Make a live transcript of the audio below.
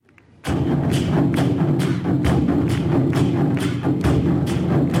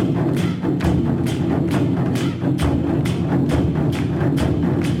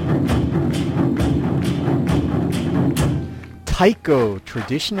Taiko,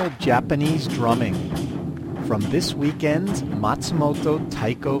 traditional Japanese drumming, from this weekend's Matsumoto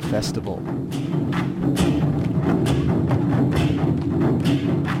Taiko Festival.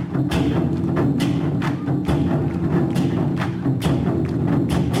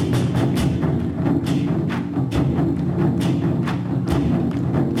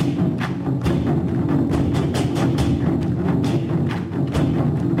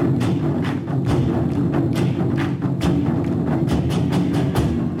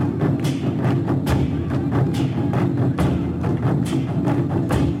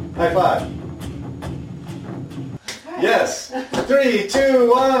 High five. Yes. 3, 2,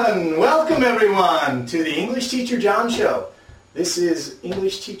 1. Welcome everyone to the English Teacher John Show. This is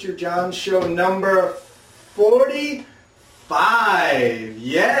English Teacher John Show number 45.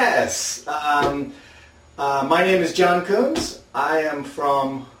 Yes. My name is John Coombs. I am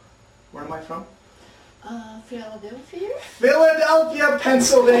from, where am I from? Philadelphia. Philadelphia,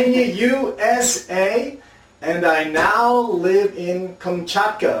 Pennsylvania, USA. And I now live in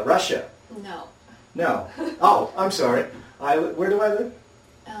Kamchatka, Russia. No. Oh, I'm sorry. Where do I live?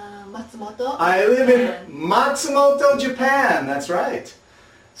 Matsumoto. I live in Matsumoto, Japan. That's right.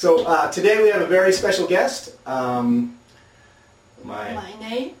 So today we have a very special guest. My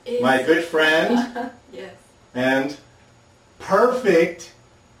name is... My good friend. Yes. And perfect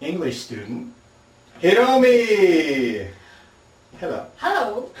English student, Hiromi. Hello.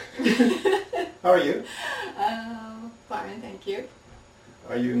 Hello. How are you? Fine, thank you.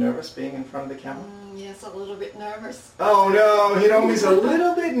 Are you nervous being in front of the camera? Yes, a little bit nervous. Oh no, Hiromi's a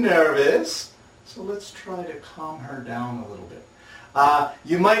little bit nervous. So let's try to calm her down a little bit.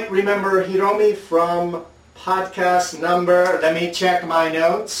 You might remember Hiromi from podcast number, let me check my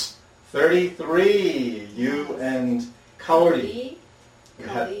notes, 33. You and Kaori.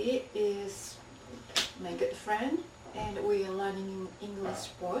 Kaori is my good friend, and we are learning English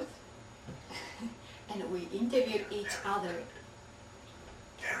both. And we interview each other.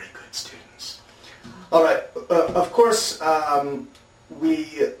 Very good students. All right. Of course,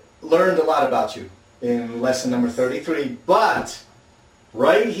 we learned a lot about you in lesson number 33, but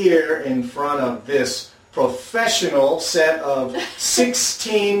right here in front of this professional set of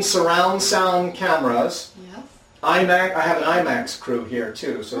 16 surround sound cameras, Yes. I have an IMAX crew here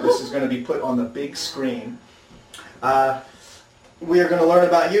too, so this is going to be put on the big screen. We are going to learn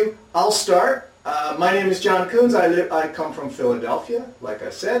about you. I'll start. My name is John Coombs. I come from Philadelphia, like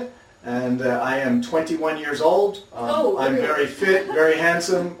I said, and I am 21 years old. I'm really? very fit, very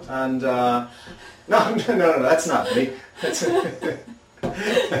handsome, and no, that's not me.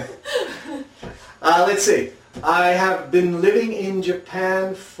 Let's see. I have been living in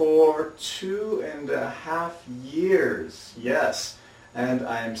Japan for 2.5 years. Yes, and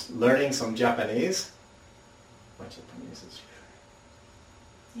I'm learning some Japanese. What Japanese is?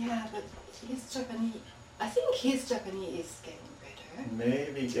 Yeah, but his Japanese... I think his Japanese is getting better.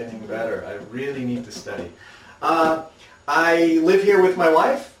 Maybe getting better. I really need to study. I live here with my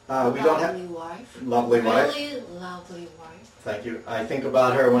wife. We don't have wife. lovely wife. Really lovely wife. Thank you. I think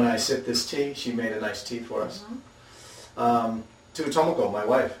about her when I sip this tea. She made a nice tea for us. To Tomoko, my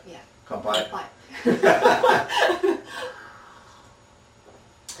wife. Yeah. Kanpai. Bye.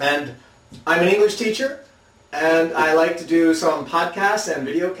 And I'm an English teacher, and I like to do some podcasts and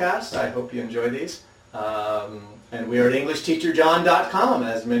videocasts. I hope you enjoy these. And we are at EnglishTeacherJohn.com,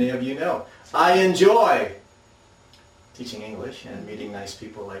 as many of you know. I enjoy teaching English and meeting nice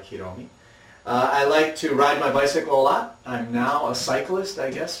people like Hiromi. I like to ride my bicycle a lot. I'm now a cyclist, I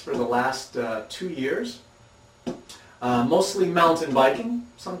guess, for the last 2 years. Mostly mountain biking,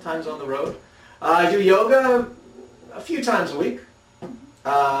 sometimes on the road. I do yoga a few times a week.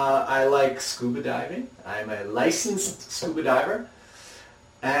 I like scuba diving. I'm a licensed scuba diver.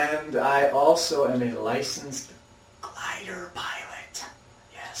 And I also am a licensed glider pilot.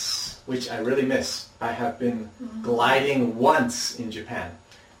 Yes, which I really miss. I have been gliding once in Japan.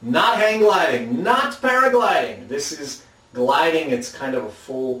 Not hang gliding, not paragliding. This is gliding. It's kind of a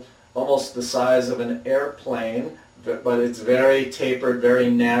full, almost the size of an airplane, but it's very tapered, very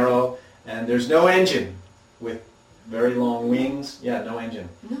narrow, and there's no engine with very long wings. Yeah, no engine.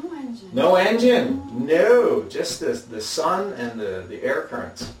 No engine. No engine. No, just the sun and the air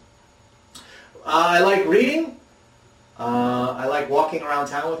currents. I like reading. I like walking around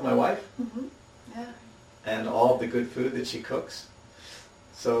town with my wife. Yeah. And all of the good food that she cooks.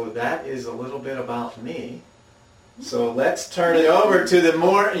 So that is a little bit about me. So let's turn it over to the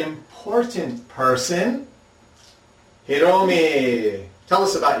more important person, Hiromi. Tell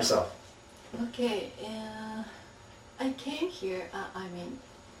us about yourself. Okay. I came here,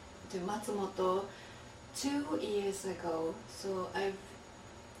 to Matsumoto 2 years ago. So I've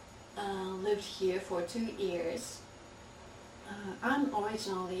lived here for 2 years. I'm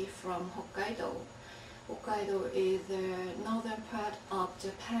originally from Hokkaido. Hokkaido is the northern part of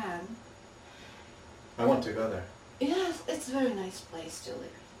Japan. I want to go there. Yes, it's a very nice place to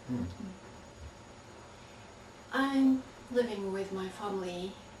live. Hmm. I'm living with my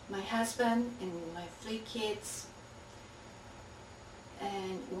family, my husband and my 3 kids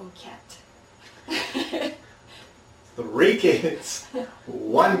and 1 cat. 3 kids,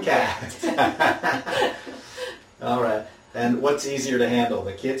 1 cat. All right. And what's easier to handle,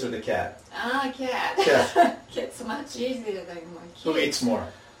 the kids or the cat? Cat. Yeah. Cat's much easier than my kids. Who eats more?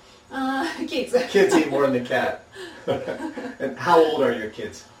 Kids. Kids eat more than the cat. And how old are your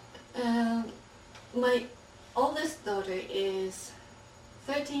kids? My oldest daughter is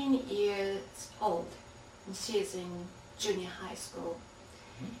 13 years old. And she is in junior high school.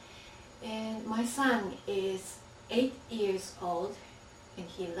 And my son is 8 years old, and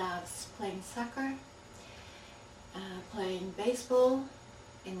he loves playing soccer, playing baseball,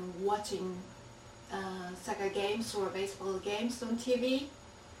 and watching soccer games or baseball games on TV.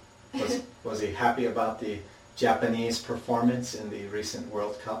 Was he happy about the Japanese performance in the recent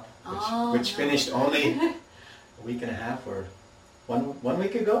World Cup, which No. finished only a week and a half or one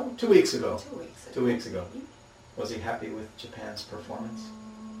week ago? 2 weeks ago. 2 weeks ago. 2 weeks ago. Was he happy with Japan's performance?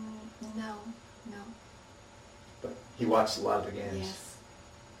 No. But he watched a lot of the games. Yes.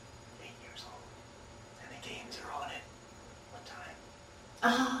 8 years old. And the games are on at what time?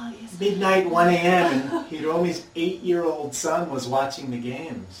 Yes. Midnight, 1 a.m. and Hiromi's 8-year-old son was watching the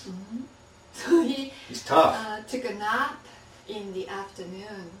games. Mhm. So he He's tough. took a nap in the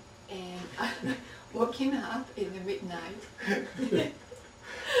afternoon, and I woke him up in the midnight.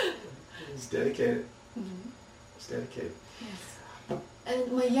 He's dedicated. Mhm. He's dedicated. Yes.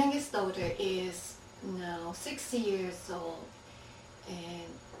 And my youngest daughter is now 6 years old,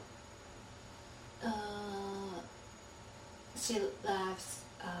 and she loves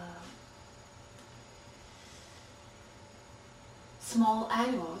small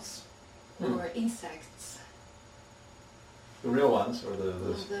animals or insects. The real ones or the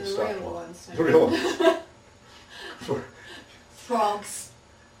The stuffed real ones? ones. The real ones. Frogs.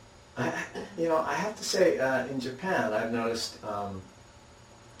 I have to say, in Japan, I've noticed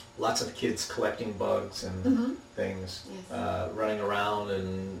lots of kids collecting bugs and Mhm. things, Yes. running around and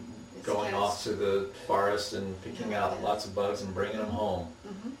Yes, going yes. off to the forest and picking out Yes. lots of bugs and bringing them home.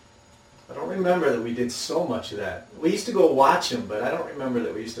 Mhm. I don't remember that we did so much of that. We used to go watch them, but I don't remember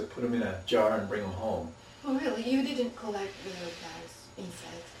that we used to put them in a jar and bring them home. Oh, really? You didn't collect those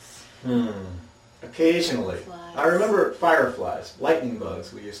insects? Occasionally. Flies. I remember fireflies, lightning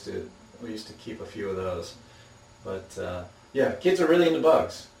bugs. We used to keep a few of those. But yeah, kids are really into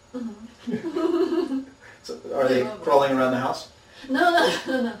bugs. Mhm. So are they No. crawling around the house? No,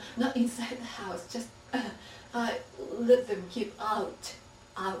 not inside the house. Just let them keep out.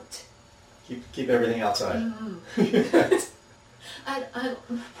 Keep everything outside. Mhm.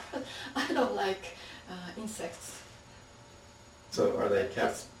 I don't like insects. So are they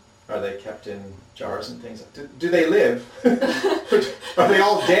kept in jars and things? Do they live? Are they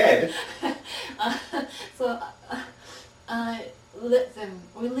all dead? So I let them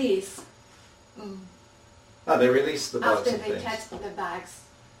release. Oh, they release the bugs After and they things. catch the bags.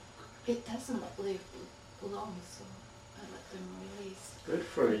 It doesn't live long, so I let them release. Good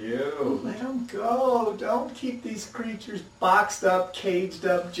for you. Let them go. Don't keep these creatures boxed up, caged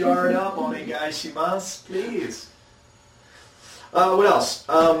up, jarred up. Onegaishimasu, please. What else?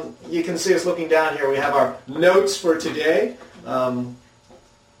 You can see us looking down here. We have our notes for today.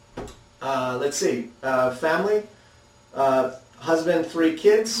 Let's see. Family, husband, 3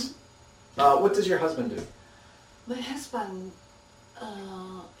 kids. What does your husband do? My husband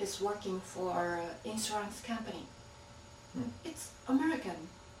is working for an insurance company. It's American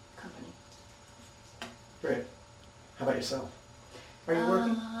company. Great. How about yourself? Are you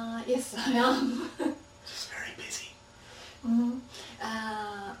working? Yes, I am. She's very busy. Mhm.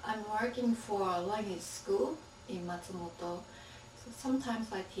 I'm working for a language school in Matsumoto. So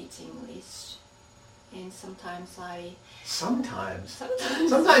sometimes I teach English, and sometimes Sometimes.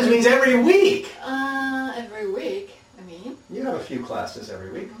 sometimes means every week. every week. I mean. You have a few classes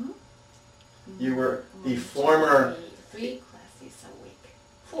every week. Mhm. You were the 1, 2, former 3 classes a week.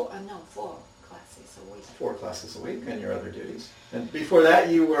 4 classes a week. 4 classes a week and your other duties. And before that,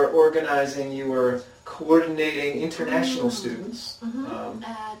 you were coordinating international students.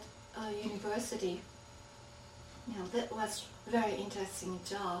 At a university. That was very interesting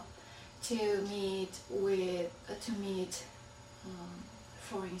job to meet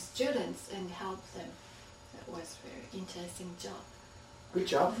foreign students and help them was a very interesting job. Good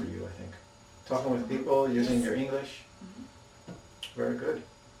job for you, I think. Talking with people, using Yes. your English. Mhm. Very good.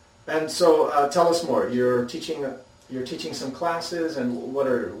 And so, tell us more. You're teaching some classes, and what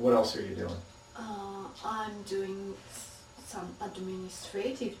else are you doing? I'm doing some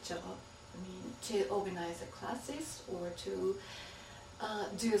administrative job. I mean, to organize the classes or to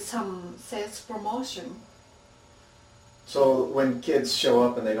do some sales promotion. So when kids show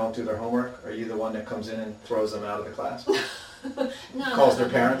up and they don't do their homework, are you the one that comes in and throws them out of the class? No, Calls no, their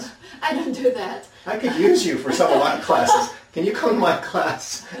no, parents? no. I don't do that. I could use you for some of my classes. Can you come to my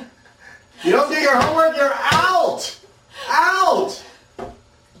class? You don't do your homework, you're out! Out!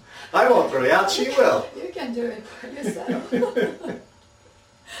 I won't throw you out, she will. You can do it for yourself.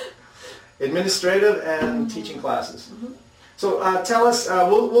 Administrative and teaching classes. Mhm. So tell us,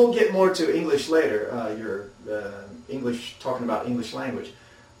 we'll get more to English later, your English, talking about English language.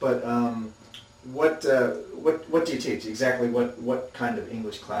 But what do you teach? Exactly what kind of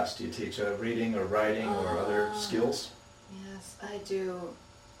English class do you teach? Reading or writing or other skills? Yes, I do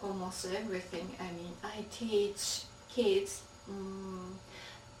almost everything. I mean, I teach kids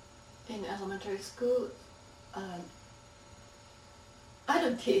in elementary school. I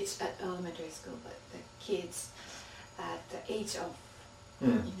don't teach at elementary school, but the kids at the age of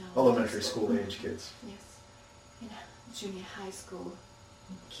Elementary school age kids. Yes, junior high school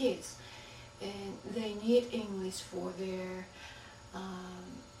kids, and they need English for their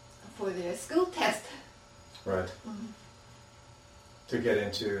school test. Right. Mhm. To get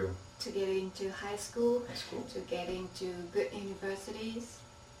into To get into high school, high school. to get into good universities.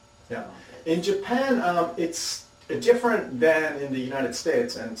 Yeah. All that. In Japan, it's different than in the United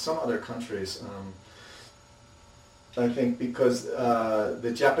States and some other countries. I think because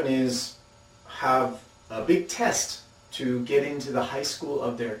the Japanese have a big test to get into the high school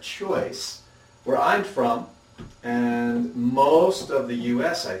of their choice. Where I'm from, and most of the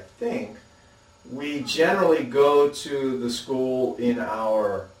U.S., I think, we generally go to the school in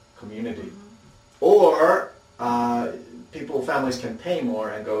our community. Or families can pay more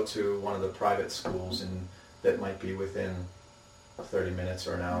and go to one of the private schools that might be within 30 minutes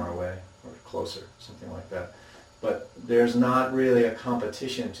or an hour away or closer, something like that. But there's not really a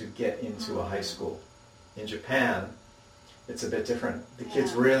competition to get into a high school. In Japan, it's a bit different. The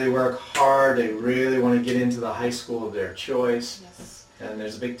kids Yeah. really work hard. They really want to get into the high school of their choice. Yes. And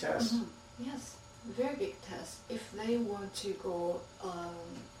there's a big test. Mhm. Yes, very big test. If they want to go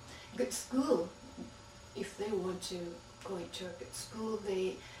good school, if they want to go into a good school,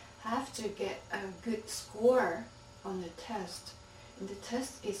 they have to get a good score on the test. And the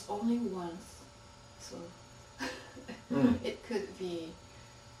test is only once, so it could be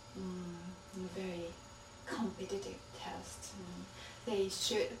a very competitive test. And they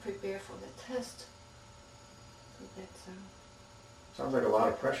should prepare for the test. So that's Sounds like a lot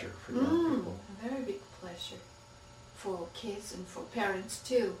of pressure for young people. a very big pleasure for kids and for parents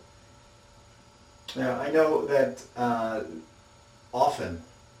too. Yeah, I know that often,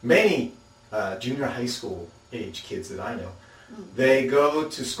 many junior high school age kids that I know, they go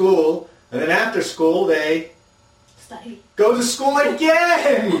to school, and then after school they Study. go to school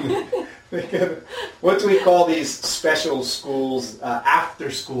again! What do we call these special schools,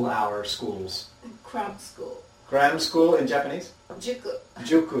 after school hour schools? Cram school. Cram school in Japanese?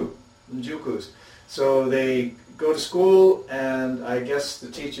 Juku. Jukus. So they go to school, and I guess the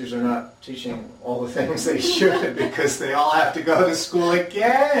teachers are not teaching all the things they should because they all have to go to school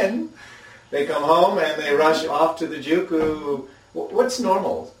again. They come home and they rush off to the Juku. What's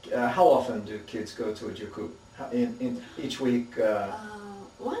normal? How often do kids go to a Juku? In each week?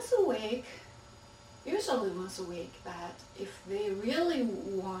 Once a week. Usually once a week, but if they really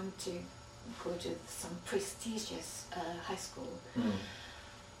want to go to some prestigious high school,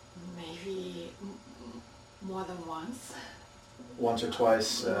 maybe more than once. Once or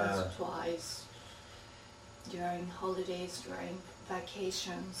twice? Once or twice. During holidays, during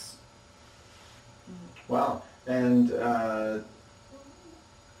vacations. Wow. And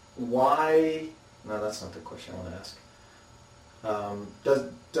why? No, that's not the question I want to ask.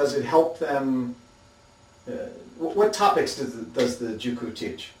 Does it help them? What topics does the Juku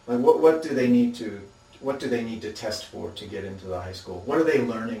teach? Like what do they need to test for to get into the high school? What are they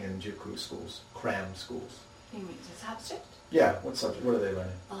learning in Juku schools, cram schools? You mean the subject? Yeah, what subject? What are they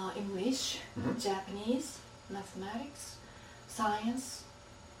learning? English, Mhm. Japanese, mathematics, science,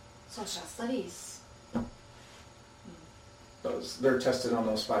 social studies. They're tested on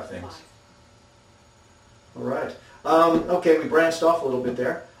those 5 things. 5. All right. Okay, we branched off a little bit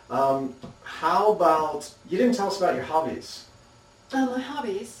there. How about, you didn't tell us about your hobbies. My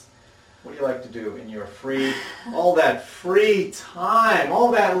hobbies. What do you like to do in your all that free time,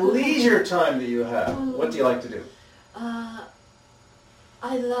 all that leisure time that you have? What do you like to do?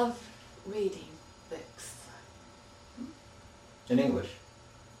 I love reading books. In English?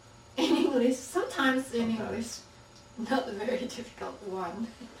 In English, sometimes in English, not a very difficult one,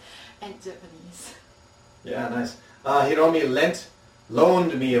 and Japanese. Yeah, nice. Hiromi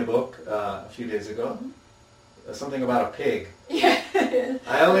loaned me a book a few days ago. Something about a pig. Yeah.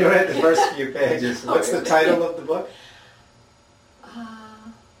 I only read the first few pages. What's the title of the book?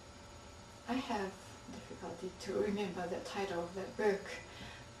 I have difficulty to remember the title of that book.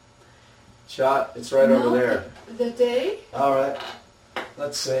 It's right over there. The day? All right.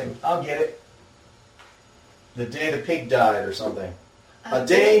 Let's see. I'll get it. The day the pig died or something. A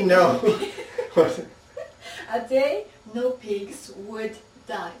day no... A day no pigs would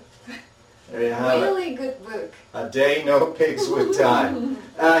die. There you have it. Really good book. A day no pigs would die.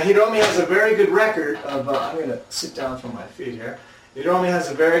 Hiromi has a very good record of... I'm going to sit down from my feet here. Hiromi has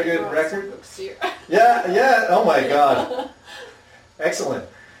a very good record. Books here. Yeah. Oh my God. Excellent.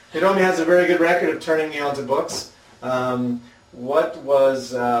 Hiromi has a very good record of turning me on to books. What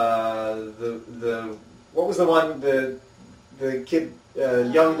was the one the kid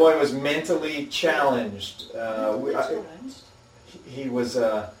young boy was mentally challenged? He was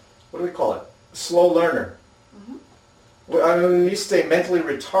what do we call it? Slow learner. I mean, we used to say mentally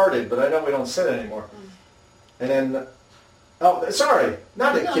retarded, but I know we don't say that anymore. And then, sorry,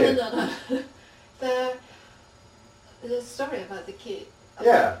 not the kid. No. The story about the kid.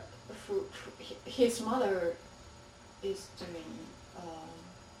 Yeah. His mother is doing...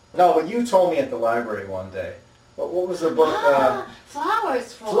 No, but you told me at the library one day. What was the book?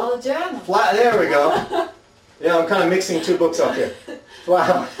 Flowers for Algernon. There we go. Yeah, I'm kind of mixing two books up here.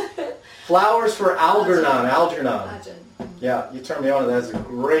 Flowers for Algernon. Yeah, you turned me on to that. That's a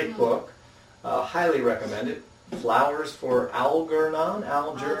great book. Highly recommended. Flowers for Algernon.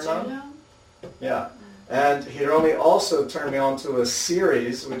 Yeah. And Hiromi also turned me on to a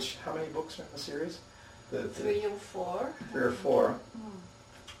series, how many books are in the series? 3 or 4. 3 or 4.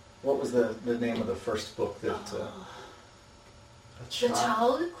 What was the name of the first book that... The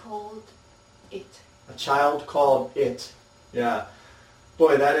Child Called It. A Child Called It. Yeah.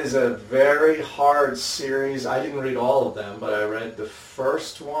 Boy, that is a very hard series. I didn't read all of them, but I read the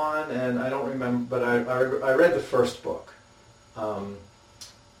first one, and I don't remember, but I read the first book.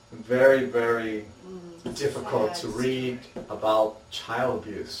 Very, very difficult to read about child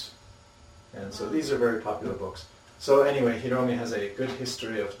abuse. And so these are very popular books. So anyway, Hiromi has a good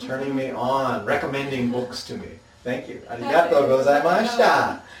history of turning me on, recommending books to me. Thank you. Arigatou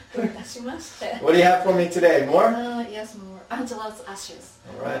gozaimashita. What do you have for me today? More? Yes, more. Angela's Ashes.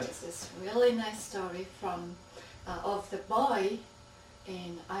 All right. This is a really nice story of the boy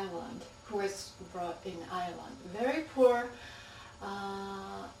in Ireland who was brought in Ireland. Very poor.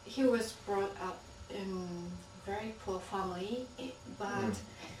 He was brought up in very poor family, but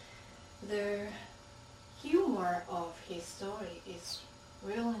the humor of his story is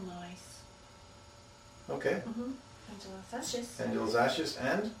really nice. Okay. Angela's Ashes. Angela's Ashes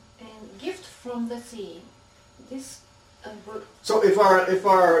and Gift from the Sea. This book. So if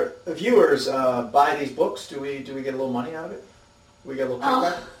our viewers buy these books, do we get a little money out of it? We get a little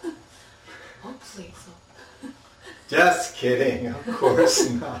kickback? Hopefully so. Just kidding. Of course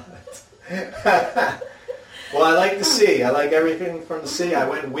not. Well, I like the sea. I like everything from the sea. I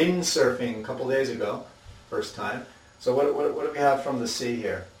went windsurfing a couple days ago, first time. So what do we have from the sea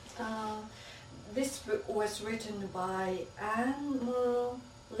here? This book was written by Anne Morrow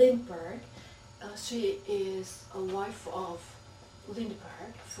Lindbergh. She is a wife of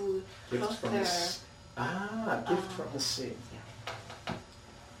Lindbergh who wrote their... Gift from the Sea. Yeah.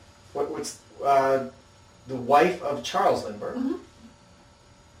 What's the wife of Charles Lindbergh?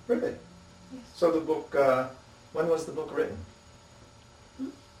 Really? Yes. So the book, when was the book written?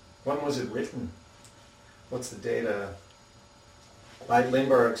 When was it written? What's the date? By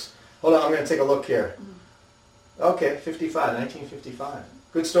Lindbergh's... Hold on, I'm going to take a look here. Okay, 1955.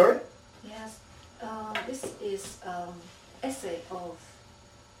 Good story? Yes. This is essay of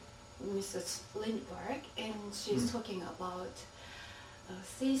Mrs. Lindbergh, and she's talking about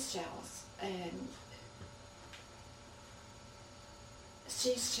seashells, and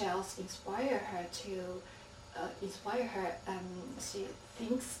seashells inspire her, and she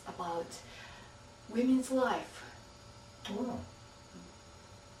thinks about women's life. Wow.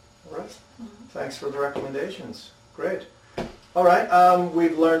 All right. Thanks for the recommendations. Great. All right.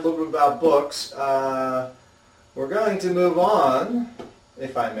 We've learned a little bit about books. We're going to move on,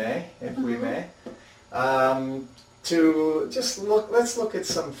 if I may, if we may. to just let's look at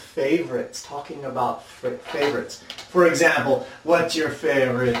some favorites, talking about favorites. For example, what's your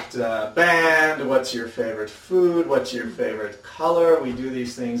favorite band? What's your favorite food? What's your favorite color? We do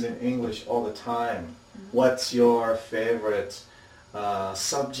these things in English all the time. What's your favorite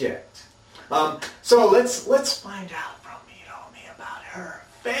subject? So let's find out from Hiromi about her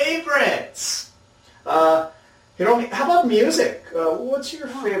favorites. Hiromi, how about music? What's your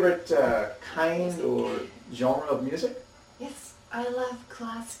favorite kind or genre of music? Yes, I love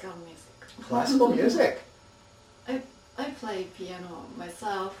classical music. Classical music. I play piano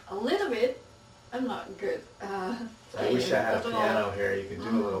myself a little bit. I'm not good. I wish I had a piano here. You could do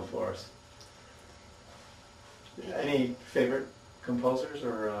a little for us. Any favorite composers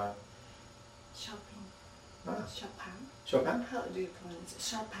or? Chopin. Ah, Chopin. Chopin? How do you pronounce it?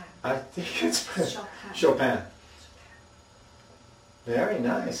 Chopin. I think it's Chopin. Chopin. Very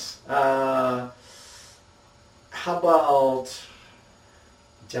nice. How about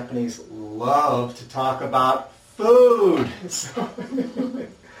Japanese love to talk about food? So,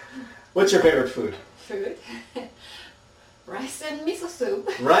 what's your favorite food? Food. Rice and miso soup.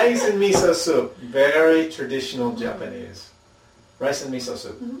 Rice and miso soup. Very traditional Japanese. Rice and miso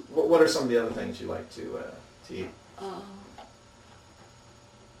soup. What are some of the other things you like to eat?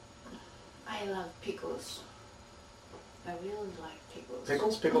 I love pickles. I really like pickles.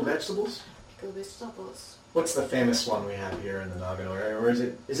 Pickles? Pickled vegetables? Pickled vegetables. What's the famous one we have here in the Nagano area? Or is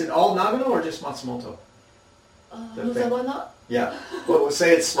it all Nagano or just Matsumoto? Nozawana? Yeah. Well,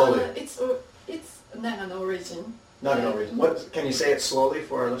 say it slowly. It's Nagano region. Nagano region. What? Can you say it slowly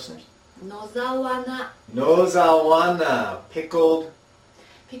for our listeners? Nozawana. Nozawana. Pickled.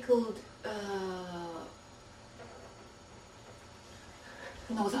 Pickled.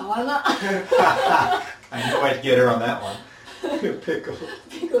 Nozawana. I knew I'd get her on that one. Pickled.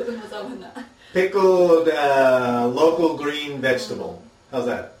 Pickled nozawana. Pickled local green vegetable. How's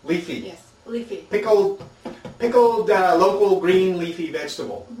that? Leafy. Yes, leafy. Pickled local green leafy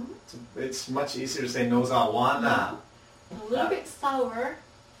vegetable. It's much easier to say nozawana. A little bit sour.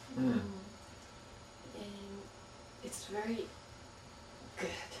 Mm. And it's very good.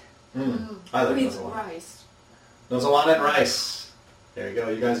 I like with nozawana. rice. Nozawana and rice. There you go.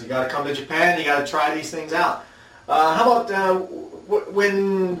 You guys, you got to come to Japan. You got to try these things out. How about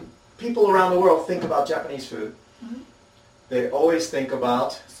when people around the world think about Japanese food? They always think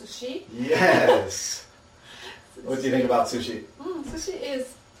about Sushi. Yes. What do you think about sushi? Sushi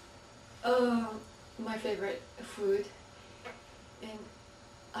is my favorite food, and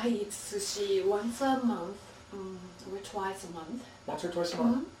I eat sushi once a month or twice a month. Once or twice a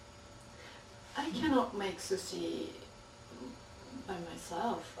month. I cannot make sushi by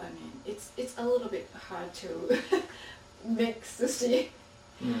myself. I mean, it's a little bit hard to make sushi,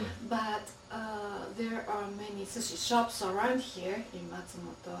 but there are many sushi shops around here in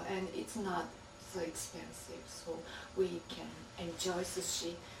Matsumoto, and it's not so expensive, so we can enjoy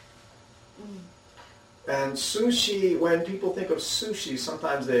sushi. And sushi, when people think of sushi,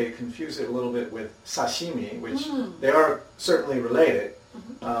 sometimes they confuse it a little bit with sashimi, which they are certainly related.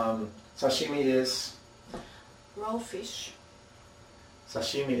 Sashimi is? Raw fish.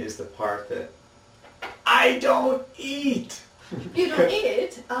 Sashimi is the part that I don't eat. You don't eat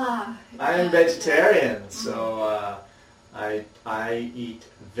it? I am vegetarian, so I eat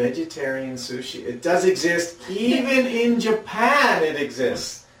vegetarian sushi. It does exist. Even in Japan it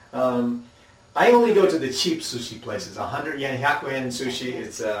exists. I only go to the cheap sushi places. 100 yen, 100 yen sushi.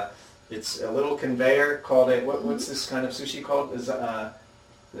 It's a little conveyor called what's this kind of sushi called? What's the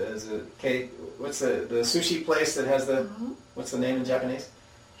sushi place that has the what's the name in Japanese?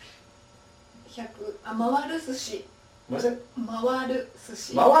 Mawaru sushi. Was it? Mawaru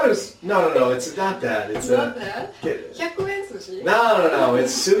sushi. Mawaru? No, it's not that. It's not that? 100 yen sushi. No.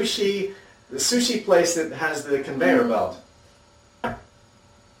 It's sushi. The sushi place that has the conveyor belt.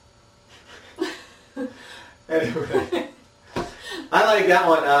 Anyway, I like that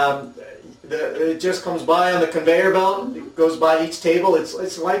one. It just comes by on the conveyor belt. It goes by each table.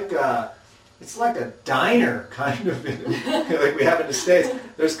 It's like a diner kind of, like we have in the States.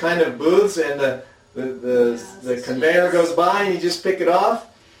 There's kind of booths, and the conveyor goes by, and you just pick it off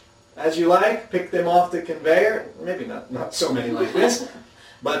as you like. Pick them off the conveyor. Maybe not so many like this,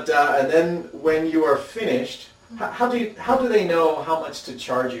 but and then when you are finished, how do they know how much to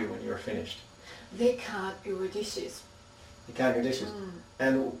charge you when you are finished? They count your dishes. They count your dishes.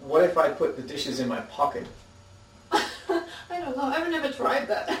 And what if I put the dishes in my pocket? I don't know. I've never tried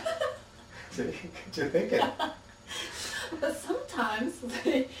that. What you thinking? But sometimes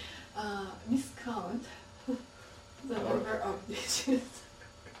they miscount the number of dishes.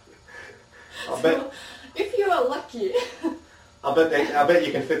 I'll bet. If you are lucky. I'll bet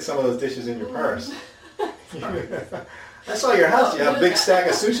you can fit some of those dishes in your purse. I saw your house. You have a big stack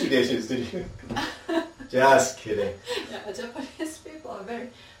of sushi dishes. Did you? Just kidding. Yeah, Japanese people are very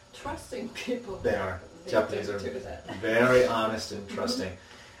trusting people. They are. They Japanese do are that. very honest and trusting.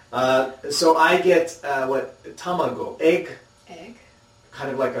 So I get tamago, egg,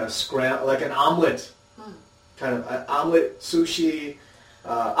 kind of like a like an omelet, kind of an omelet sushi,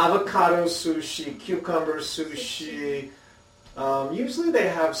 avocado sushi, cucumber sushi. Usually they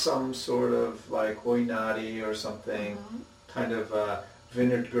have some sort of like oinari or something, kind of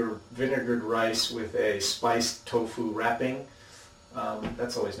vinegared rice with a spiced tofu wrapping.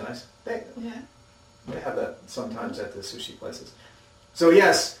 That's always nice. They have that sometimes at the sushi places. So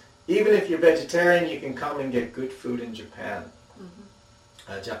yes, even if you're vegetarian, you can come and get good food in Japan.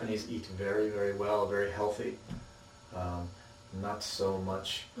 Japanese eat very, very well, very healthy. Not so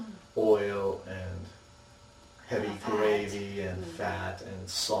much oil and heavy gravy and fat and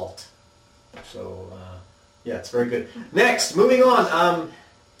salt. So yeah, it's very good. Next, moving on.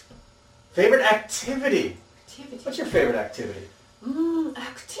 Favorite activity? What's your favorite activity?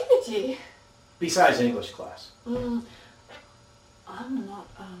 Activity? Besides English class. I'm not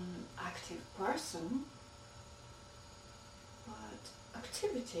an active person, but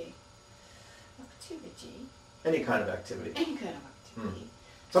activity. Any kind of activity. Any kind of activity.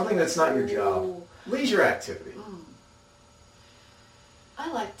 Something that's not your job. Leisure activity. I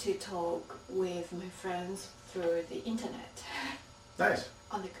like to talk with my friends through the internet. Nice.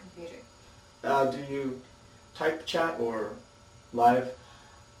 On the computer. Do you type chat or live?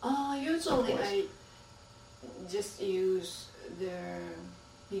 Usually I just use the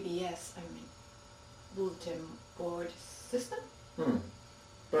BBS, bulletin board system.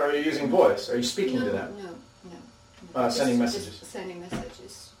 But are you using voice? Are you speaking to them? No. Sending messages? Just sending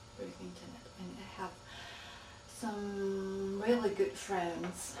messages through the internet. And I have some really good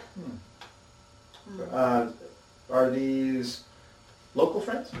friends. Are these local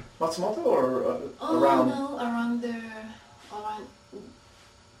friends? Matsumoto or around? No, around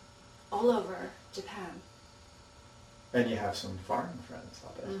all over Japan. And you have some foreign friends,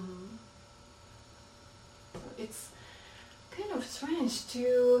 I'll bet. It's kind of strange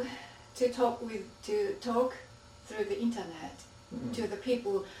to talk through the internet to the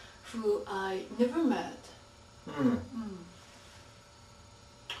people who I never met.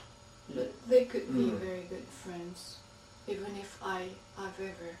 But they could be very good friends, even if I've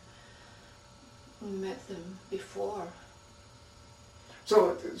ever met them before.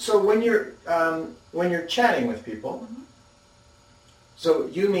 So when you're chatting with people, so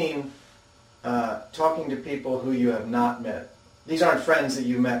you mean talking to people who you have not met. These aren't friends that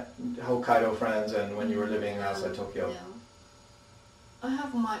you met, Hokkaido friends, and when you were living outside Tokyo. No. I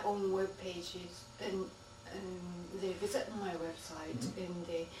have my own web pages, and they visit my website, and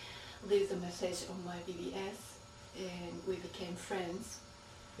they leave the message on my BBS, and we became friends.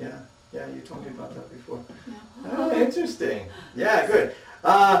 Yeah, you told me about that before. Yeah. Oh, interesting. Yeah, good.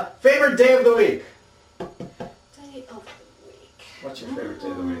 Favorite day of the week? Day of the week. What's your favorite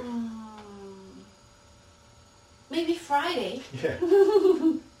day of the week? Maybe Friday. Yeah.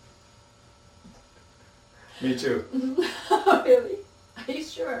 Me too. Really? Are you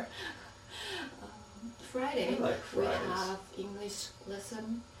sure? Friday, I like we Fridays. have English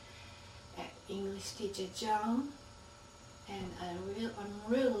lesson at English teacher John, and I'm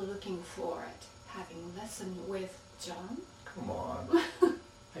really looking forward having lesson with John. Come on.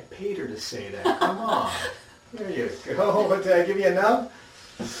 I paid her to say that. Come on. There you go. What, did I give you enough?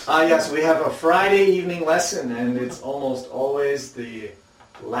 Yes, we have a Friday evening lesson, and it's almost always the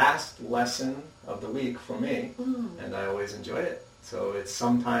last lesson of the week for me, and I always enjoy it. So it's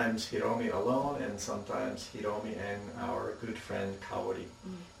sometimes Hiromi alone, and sometimes Hiromi and our good friend Kaori.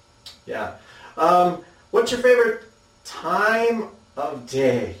 Yeah. What's your favorite time of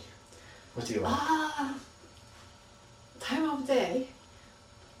day? What do you like? Time of day?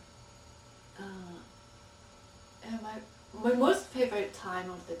 My most favorite time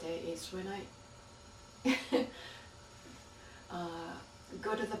of the day is when I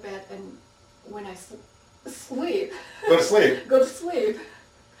go to the bed and when I sleep. Go to sleep? Go to sleep.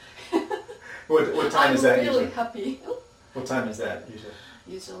 What time is that I'm really usually? happy. What time is that usually?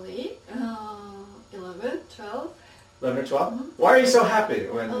 Usually 11, 12. 11 or 12? Why are you so happy?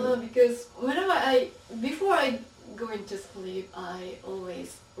 Because before I go into sleep, I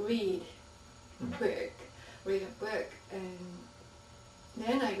always read a book, and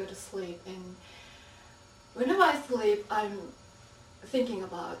then I go to sleep. And whenever I sleep, I'm thinking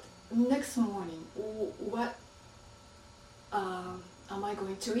about next morning what am I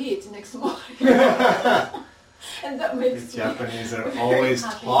going to eat next morning? And that makes The Japanese are always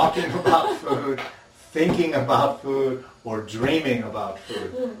happy. talking about food, thinking about food, or dreaming about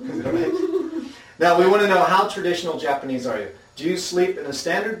food. Right? Now we want to know, how traditional Japanese are you? Do you sleep in a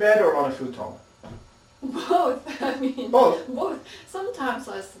standard bed or on a futon? Both. I mean, Both? Both. Sometimes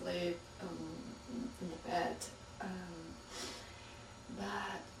I sleep in the bed,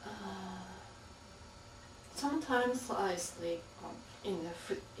 but sometimes I sleep in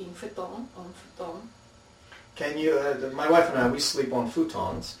futon, on futon. Can you? My wife and I, we sleep on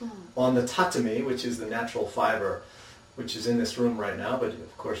futons, on the tatami, which is the natural fiber, which is in this room right now, but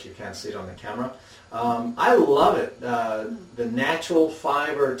of course you can't see it on the camera. I love it. The natural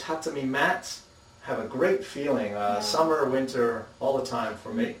fiber tatami mats have a great feeling, summer, winter, all the time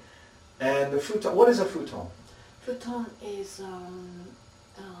for me. And the futon, what is a futon? Futon is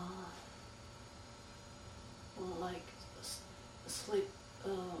like sleep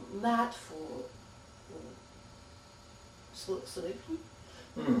mat for sleeping.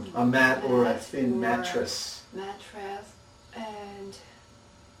 A mat or a Mat thin or mattress. Mattress and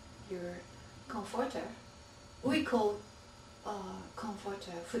your comforter. We call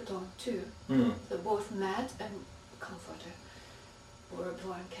comforter futon too. So both mat and comforter or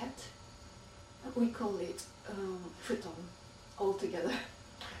blanket. We call it futon altogether.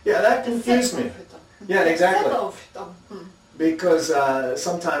 Yeah, that A confused set me. of futon. Yeah, exactly. Set of futon. Because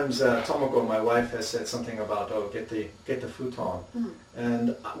sometimes Tomoko, my wife, has said something about, get the futon.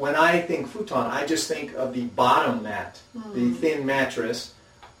 And when I think futon, I just think of the bottom mat, the thin mattress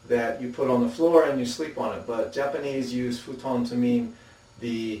that you put on the floor and you sleep on it. But Japanese use futon to mean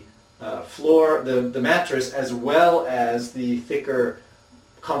the floor, the mattress, as well as the thicker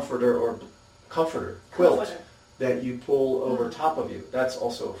comforter or quilt Comforter. that you pull over top of you. That's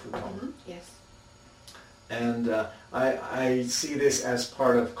also a futon. Yes. And I see this as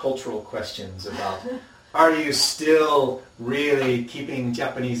part of cultural questions about, are you still really keeping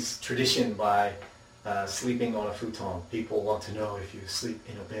Japanese tradition by sleeping on a futon? People want to know if you sleep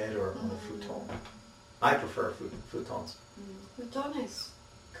in a bed or on a futon. I prefer futons. Futon is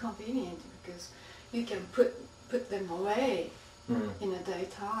convenient because you can put them away in the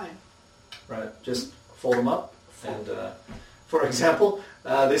daytime. Right, just fold them up. And for example,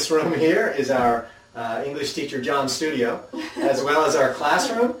 this room here is our English teacher John's studio, as well as our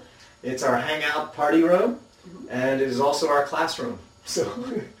classroom. It's our hangout party room, and it is also our classroom. So,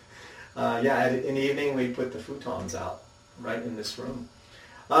 in the evening we put the futons out right in this room.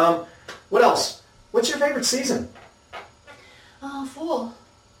 What else? What's your favorite season? Fall.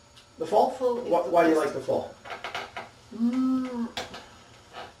 The fall? Fall is Why do you the like the fall?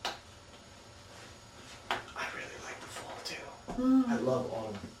 I really like the fall too. I love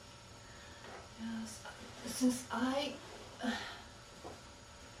autumn. Yes, since I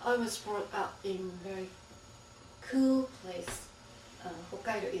was brought up in very cool place.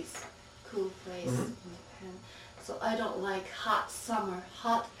 Hokkaido is cool place in Japan, so I don't like hot summer,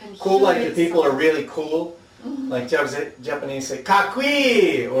 hot and Cool, like humid the people are summer. really cool. Like Japanese say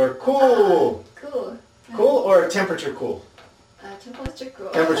kakui or cool. Cool. Cool or temperature cool? Temperature cool.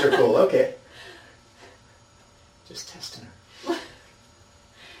 Temperature cool, okay. Just testing her.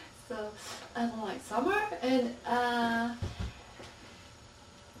 So I don't like summer, and I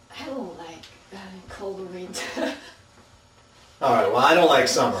don't like cold winter. All right, well, I don't like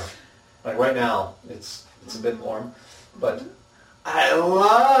summer. Like right now, it's a bit warm, but I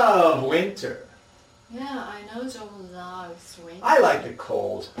love winter. Yeah, I know John loves winter. I like the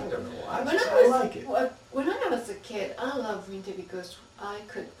cold. I don't know why. I like it. When I was a kid, I loved winter because I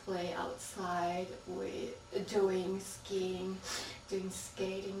could play outside with doing skiing, doing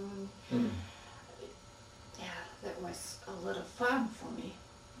skating. Yeah, that was a lot of fun for me.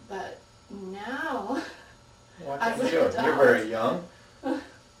 But now, What As can you an do? You're adult. very young.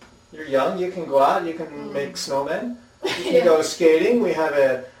 You're young. You can go out. You can make snowmen. You can Yeah. go skating. We have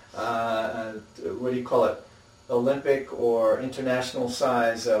a what do you call it? Olympic or international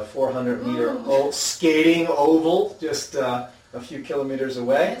size 400 meter skating oval, just a few kilometers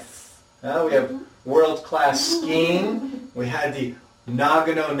away. yes. We have world class skiing. We had the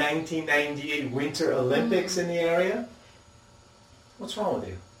Nagano 1998 Winter Olympics in the area. What's wrong with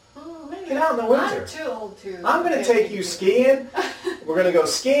you? Maybe Get out in the winter. I'm too old to. I'm going to take you skiing. We're going to go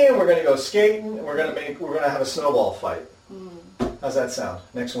skiing. We're going to go skating. We're going to have a snowball fight. How's that sound?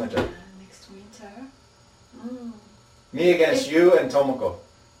 Next winter. Next winter. Me against you and Tomoko.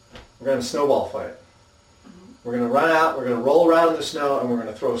 We're going to snowball fight. We're going to run out. We're going to roll around in the snow, and we're going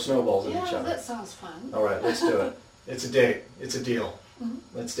to throw snowballs at each Yeah, other. that sounds fun. All right, let's do it. It's a date. It's a deal.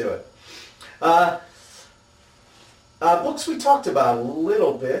 Let's do it. Books we talked about a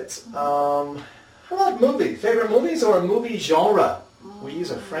little bit. How about movie? Favorite movies or movie genre? We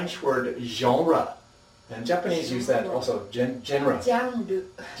use a French word, genre. And Japanese use that also, genre. Genre.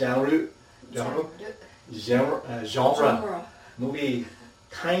 Genre. Genre. Movie,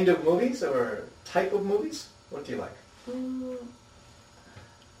 kind of movies or type of movies? What do you like?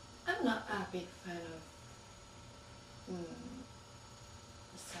 I'm not a big fan of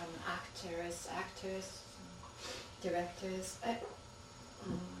some actors, directors.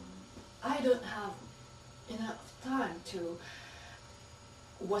 I don't have enough time to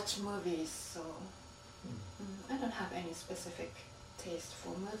watch movies, so I don't have any specific taste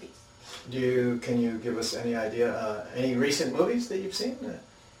for movies. Can you give us any idea, any recent movies that you've seen?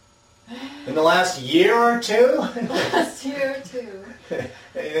 In the last year or two? Last year or two.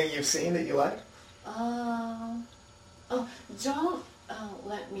 Anything you've seen that you like? John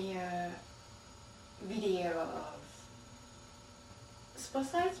lent me a video of Super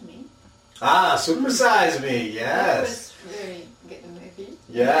Size Me. Super Size Me, yes. That was very good movie.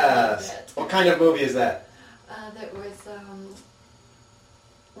 Yes. What kind of movie is that? That was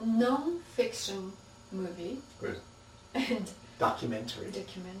non-fiction movie. Good. And documentary.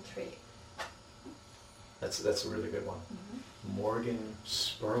 That's a really good one. Mm-hmm. Morgan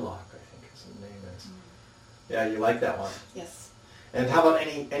Spurlock, I think his name is. Yeah, you like that one? Yes. And how about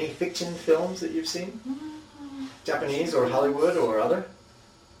any fiction films that you've seen? Japanese or Hollywood or other?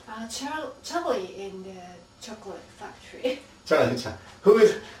 Charlie in the Chocolate Factory. Charlie.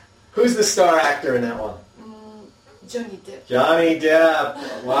 Who's the star actor in that one? Johnny Depp. Johnny Depp.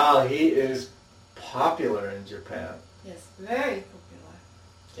 Wow, he is popular in Japan. Yes, very popular.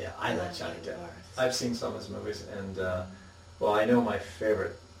 Yeah, I like Johnny Depp. I've seen some of his movies, and I know my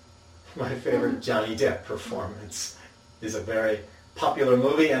favorite Johnny Depp performance is a very popular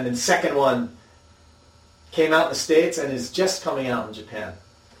movie, and the second one came out in the States and is just coming out in Japan.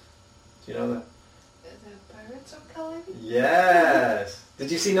 Do you know that? The Pirates of Caribbean? Yes.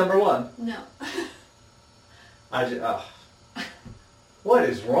 Did you see number one? No. What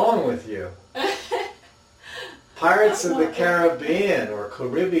is wrong with you? Pirates of the Caribbean or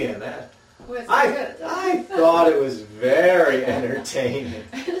Caribbean. I thought it was very entertaining.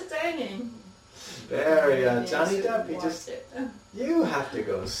 Entertaining. Very Johnny Depp. You have to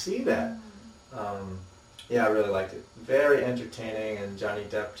go see that. Yeah, I really liked it. Very entertaining, and Johnny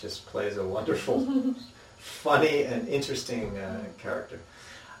Depp just plays a wonderful, funny, and interesting character.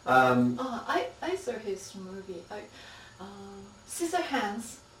 I saw his movie,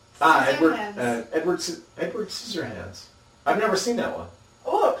 Scissorhands. Edward Scissorhands. I've never seen that one.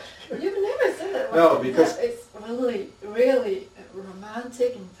 Oh, you've never seen that one? No, because it's really, really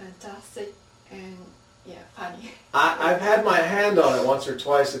romantic and fantastic and funny. I've had my hand on it once or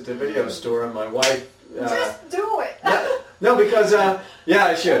twice at the video store, and my wife. Just do it. No, because I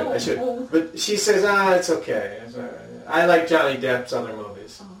should. But she says, it's okay. I like Johnny Depp's other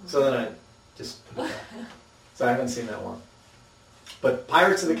movies, so then I just put it back. So I haven't seen that one. But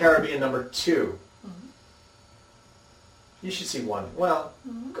Pirates of the Caribbean number 2. You should see 1. Well,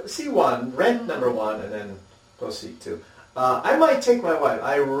 see 1, rent number 1, and then go see 2. I might take my wife.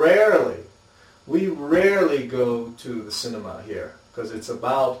 We rarely go to the cinema here because it's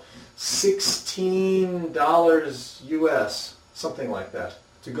about $16 US, something like that,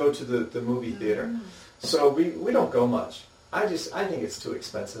 to go to the movie theater. So we don't go much. I think it's too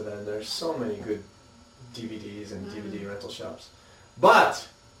expensive, and there's so many good DVDs and DVD rental shops. But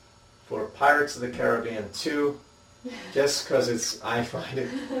for Pirates of the Caribbean 2, just because I find it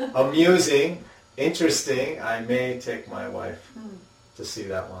amusing, interesting, I may take my wife to see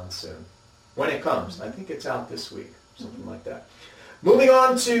that one soon. When it comes. I think it's out this week, something like that. Moving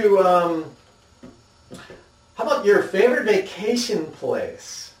on to, how about your favorite vacation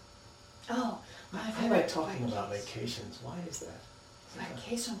place? Oh, Why am I talking about vacations? Why is that?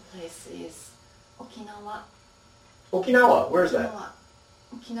 Vacation place is Okinawa. Okinawa, where's that?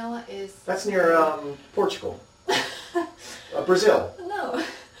 Okinawa is... That's near Portugal. Brazil. No,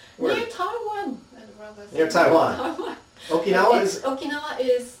 Where? near Taiwan. Near Taiwan. Okinawa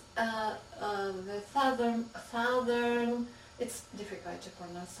is the southern. It's difficult to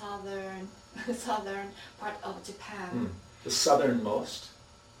pronounce. Southern part of Japan. The southernmost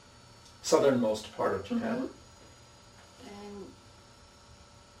part of Japan. And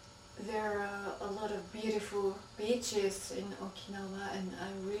there are a lot of beautiful beaches in Okinawa, and I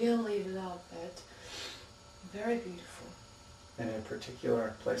really love it. Very beautiful. And in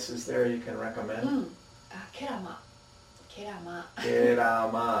particular places there you can recommend? Kerama.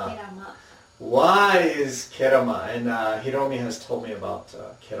 Why is Kerama? And Hiromi has told me about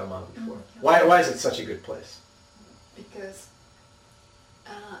Kerama before. Why is it such a good place? because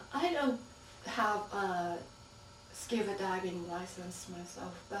I don't have a scuba diving license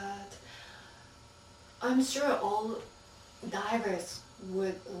myself, but I'm sure all divers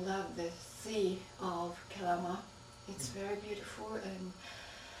would love the sea of Kelama. It's very beautiful, and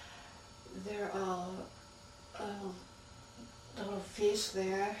there are a lot of fish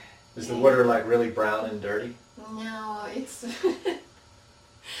there. Is the water like really brown and dirty? No, it's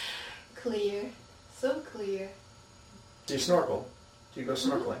clear, so clear. Do you snorkel? Do you go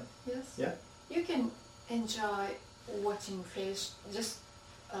snorkeling? Yes. Yeah. You can enjoy watching fish just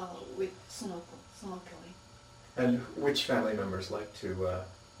with snorkeling. And which family members like to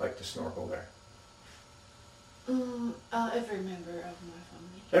snorkel there? Every member of my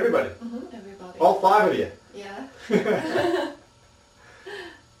family. Everybody. Everybody. All 5 of you. Yeah.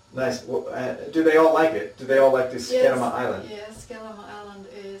 Nice. Well, do they all like it? Do they all like this Kelama Island? Yes, Kelama Island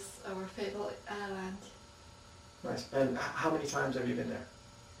is our favorite island. Nice. And how many times have you been there?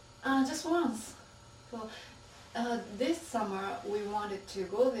 Just once. Well, this summer we wanted to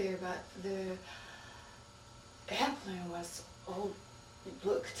go there, but the airplane was all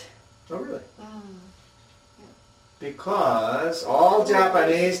booked. Oh, really? Mm. Because all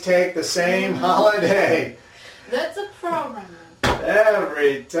Japanese take the same holiday. That's a problem.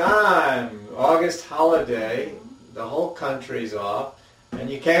 Every time. August holiday, the whole country's off, and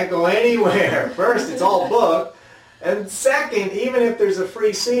you can't go anywhere. First, it's all booked. And second, even if there's a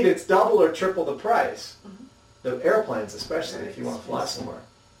free seat, it's double or triple the price. The airplanes especially, if you want to fly somewhere.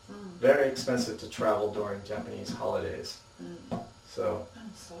 Very expensive to travel during Japanese holidays. So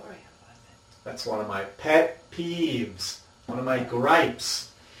I'm sorry about that. that's one of my pet peeves, one of my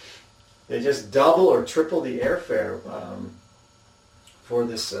gripes. They just double or triple the airfare for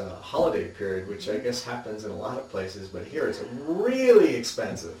this holiday period, which I guess happens in a lot of places, but here it's really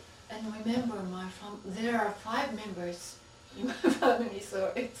expensive. And remember, there are 5 members in my family,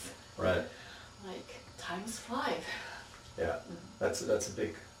 so it's Right. like times 5. Yeah. That's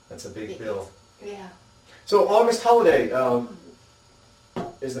a big bill. Yeah. So August holiday,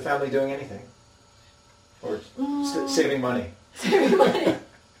 is the family doing anything? Or saving money? Saving money.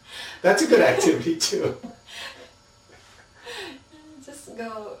 That's a good activity too. Just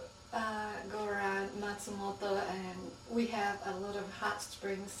go around Matsumoto, and we have a lot of hot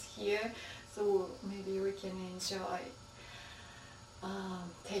springs here, so maybe we can enjoy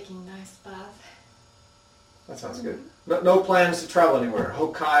taking nice bath. That sounds good. No plans to travel anywhere?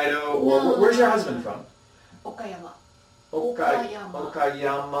 Hokkaido? Or No. where's your husband from? Okayama. Okayama.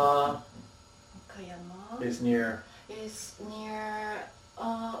 Okayama Is near... is near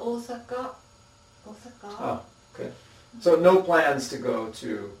Osaka. Oh, okay. So no plans to go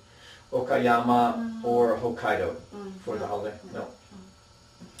to Okayama or Hokkaido for the holiday? No.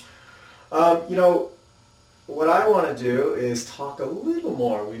 What I want to do is talk a little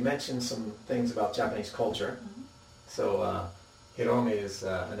more. We mentioned some things about Japanese culture. So Hiromi is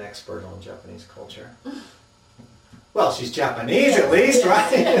an expert on Japanese culture. Well, she's Japanese at least,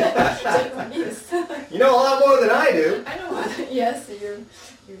 right? Japanese. You know a lot more than I do. I know. Yes, you.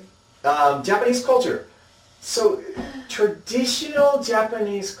 Japanese culture. So traditional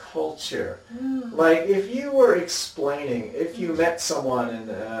Japanese culture. Like if you were explaining, if you met someone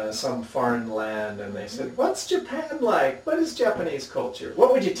in some foreign land and they said, "What's Japan like? What is Japanese culture?"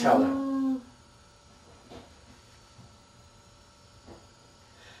 What would you tell them?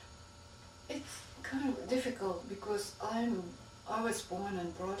 It's kind of difficult because I was born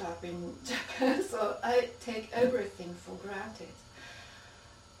and brought up in Japan, so I take everything for granted.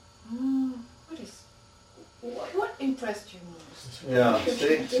 What impressed you most? Yeah,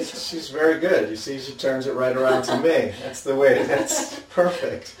 see, she's very good. You see, she turns it right around to me. That's the way. That's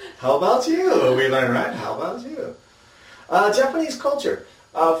perfect. How about you? We learn, right? How about you? Japanese culture.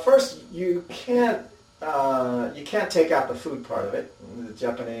 First, you can't take out the food part of it. The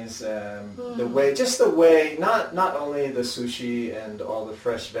Japanese, the way, not only the sushi and all the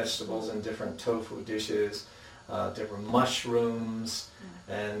fresh vegetables and different tofu dishes, different mushrooms,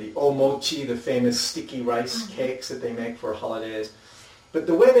 and the omochi, the famous sticky rice cakes that they make for holidays. But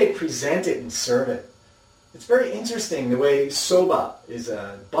the way they present it and serve it, it's very interesting. The way soba is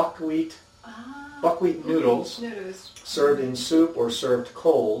buckwheat noodles served in soup or served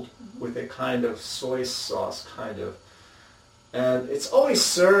cold with a kind of soy sauce, and it's always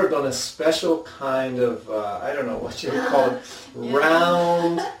served on a special kind of, I don't know what you would call it,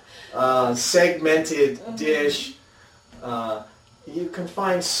 round, segmented dish. You can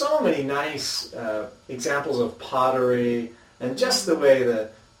find so many nice examples of pottery, and just the way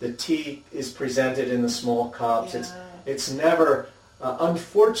the tea is presented in the small cups. It's never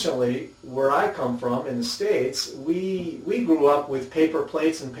Unfortunately, where I come from in the States, we grew up with paper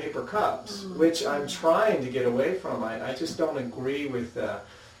plates and paper cups, which I'm trying to get away from. I just don't agree with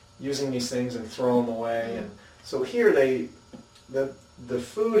using these things and throw them away. And so here the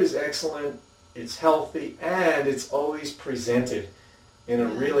food is excellent, it's healthy, and it's always presented in a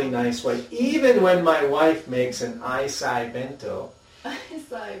really nice way. Even when my wife makes an aisai bento,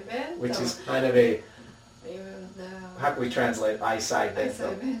 which is kind of a, how can we translate aisai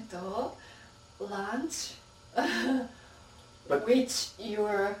bento? Lunch, But which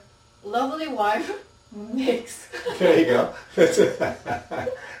your lovely wife makes. there you go.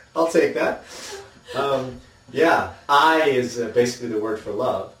 I'll take that. Yeah, ai is basically the word for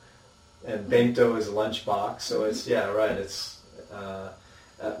love, and bento is a lunchbox. So it's right. It's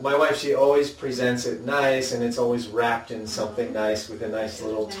my wife. She always presents it nice, and it's always wrapped in something nice with a nice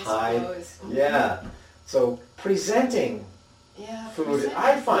little tie. Yeah. So presenting food,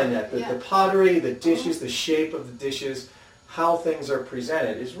 I find that the pottery, the dishes, the shape of the dishes, how things are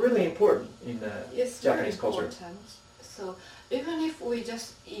presented is really important in Japanese culture. So even if we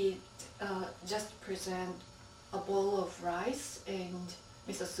just present a bowl of rice and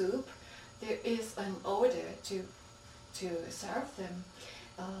miso soup, there is an order to serve them.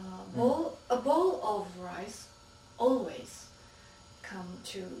 A bowl of rice always come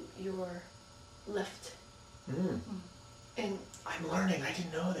to your left. And I'm learning. I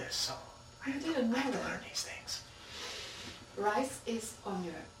didn't know this, so I didn't know I have to that. learn these things. Rice is on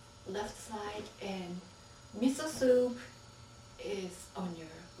your left side and miso soup is on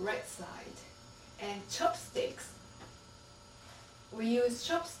your right side. And chopsticks, we use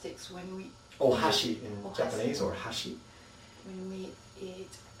chopsticks when we Hashi in Japanese, or hashi. when we eat.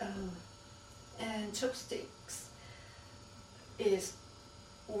 And chopsticks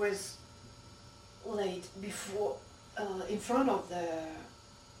was laid before in front of the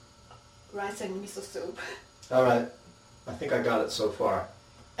rice and miso soup. All right. I think I got it so far.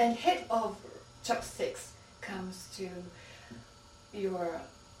 And head of chopsticks comes to your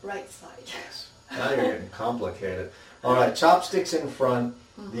right side. Yes. Now you're getting complicated. All right, chopsticks in front.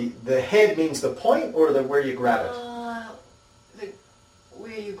 The head means the point or the where you grab it?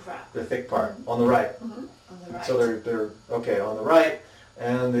 Where you grab. The thick part, on the right. On the right. So they're okay on the right,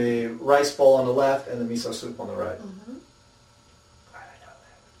 and the rice bowl on the left, and the miso soup on the right. I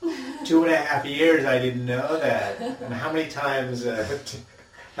know that. 2.5 years I didn't know that. And how many times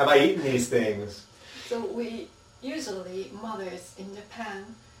have I eaten these things? So we usually, mothers in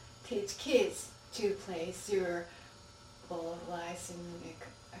Japan, teach kids to place your bowl of rice in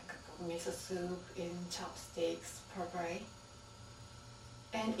a miso soup in chopsticks properly.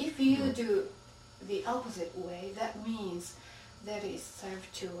 And if you do the opposite way, that means that is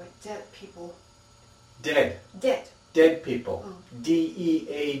served to dead people. Dead. Dead people.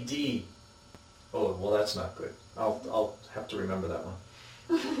 D-E-A-D. Oh, well, that's not good. I'll have to remember that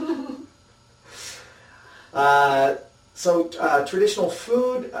one. So traditional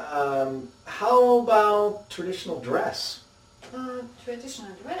food. How about traditional dress?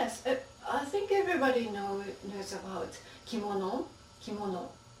 Traditional dress. I think everybody knows about kimono.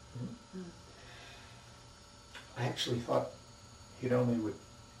 I actually thought you'd only would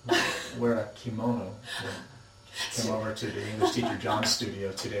wear a kimono when you came over to the English Teacher John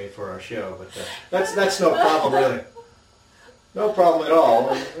studio today for our show, but that's no problem really. No problem at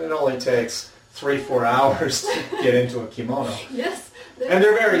all. It only takes 3-4 hours to get into a kimono. Yes. And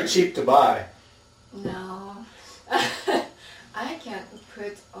they're very cheap to buy. No. I can't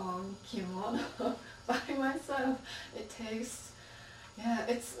put on kimono by myself. It takes,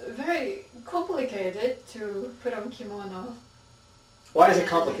 it's very complicated to put on kimono. Why is it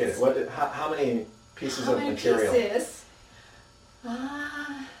complicated? How many pieces of material? How many pieces?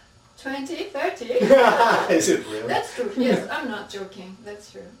 20, 30. Is it really? That's true. Yes, I'm not joking.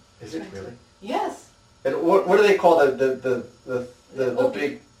 That's true. Is it 20. really? Yes. And what do they call the Obi.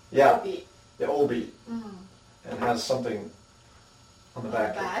 big? Obi. The obi. And has something on the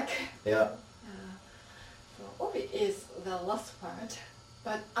back. Yeah. So obi is the last part,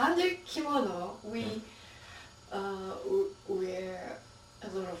 but under kimono we wear a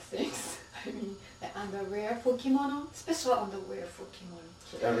lot of things. I mean, the underwear for kimono, special underwear for kimono.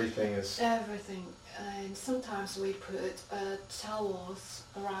 So everything is. Everything, and sometimes we put towels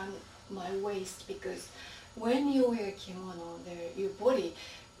around my waist because when you wear kimono, your body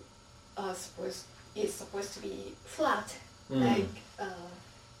is supposed to be flat, like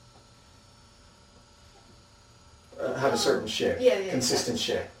have a certain shape, consistent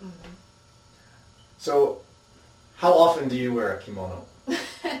shape. Mm-hmm. So, how often do you wear a kimono?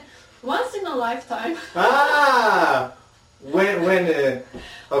 Once in a lifetime.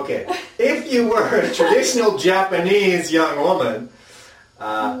 Okay, if you were a traditional Japanese young woman,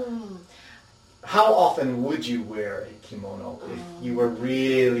 how often would you wear a kimono if you were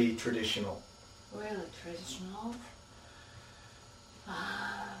really traditional? Really traditional.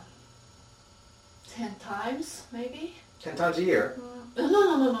 10 times, maybe? 10 times a year?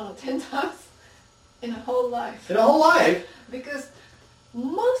 No. 10 times in a whole life. In a whole life? Because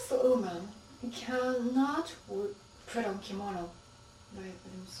most women cannot put on kimono by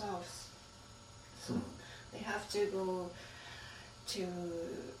themselves. So they have to go to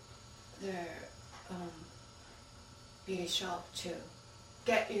their beauty shop to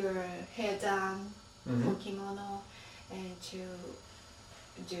get your hair done from kimono, and to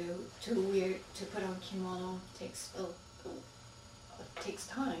put on kimono takes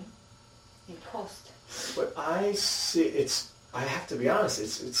time and cost. But I see I have to be honest,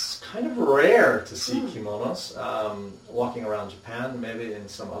 it's kind of rare to see kimonos walking around Japan, maybe in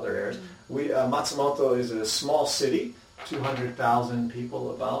some other areas. Matsumoto is a small city, 200,000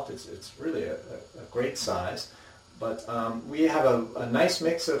 people about. It's really a great size. But we have a nice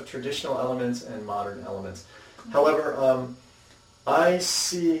mix of traditional elements and modern elements. However, I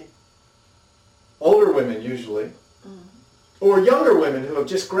see older women usually, or younger women who have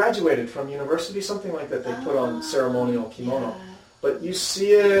just graduated from university, something like that. They put on ceremonial kimono. Yeah. But you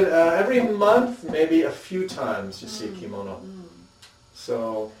see it every month, maybe a few times you see a kimono.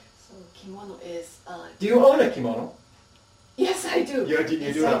 So kimono is... do you own a kimono? Yes, I do. You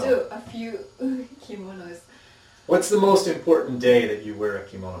do have I do. A few kimonos. What's the most important day that you wear a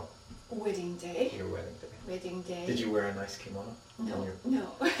kimono? Wedding day. Your wedding day. Wedding day. Did you wear a nice kimono? No.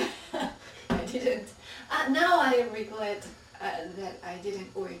 I didn't. Now I regret that I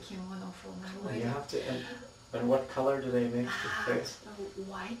didn't wear kimono for my wedding. You have to. And what color do they make the face?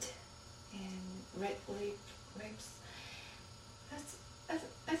 White and red lips.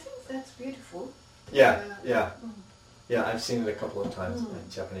 I think that's beautiful. Yeah. Yeah, I've seen it a couple of times at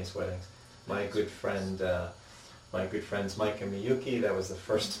Japanese weddings. My good friends Mike and Miyuki, that was the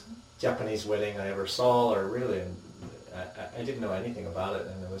first Japanese wedding I ever saw, or really, I didn't know anything about it,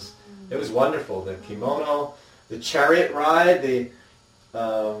 and it was wonderful. The kimono, the chariot ride, they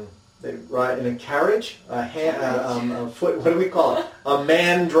ride in a carriage, a foot. What do we call it? A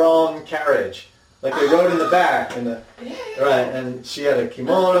man-drawn carriage, like they rode in the back, right. And she had a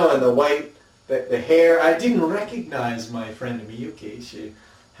kimono and the white, the hair. I didn't recognize my friend Miyuki. She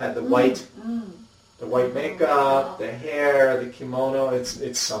had the white. The white makeup, the hair, the kimono,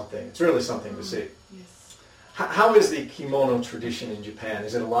 it's something. It's really something to see. Yes. How is the kimono tradition in Japan?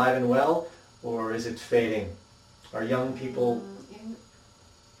 Is it alive and well, or is it fading? Are young people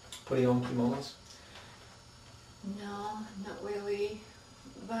putting on kimonos? No, not really.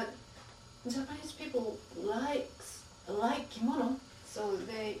 But Japanese people like kimono, so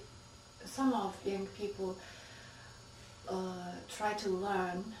some of young people try to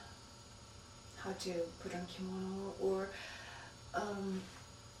learn how to put on kimono, or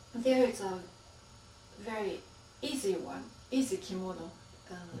there is a very easy kimono.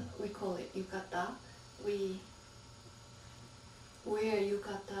 We call it yukata. We wear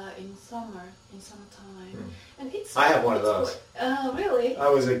yukata in summertime, and I have one of those. Really? I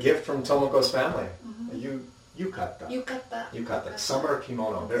was a gift from Tomoko's family. Yukata. Yukata. Summer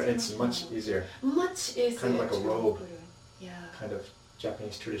kimono. It's much easier. Much easier. Kind of like a robe. Yeah. Kind of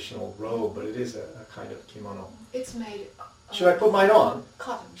Japanese traditional robe, but it is a kind of kimono. It's made. Should I put mine on?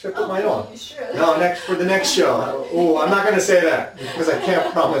 Cotton. Should I put mine on? You should. No, for the next show. Oh, I'm not going to say that because I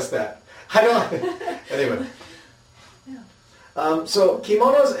can't promise that. I don't. Anyway. Yeah. So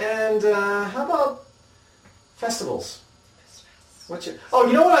kimonos, and how about festivals?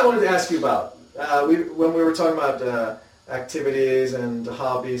 You know what I wanted to ask you about? When we were talking about activities and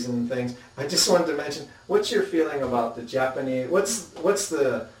hobbies and things, I just wanted to mention, what's your feeling about the Japanese? What's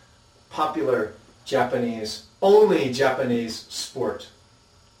the popular only Japanese sport?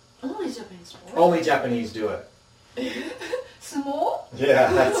 Only Japanese sport? Only Japanese do it. Sumo?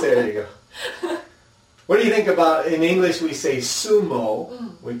 Yeah, there you go. What do you think about, in English we say sumo,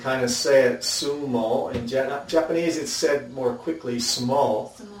 we kind of say it sumo. In Japanese it's said more quickly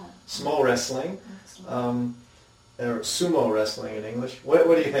sumo wrestling, or sumo wrestling in English. What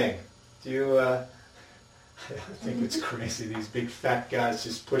do you think? Do you, I think it's crazy, these big fat guys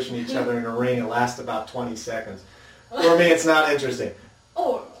just pushing each other in a ring. It lasts about 20 seconds. For me it's not interesting.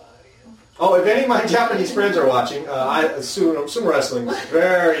 Oh, if any of my Japanese friends are watching, sumo wrestling is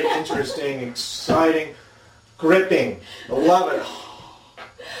very interesting, exciting, gripping. I love it.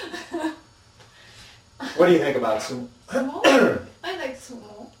 What do you think about sumo? Sumo? I like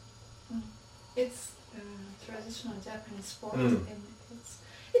sumo. It's traditional Japanese sport, Mm. and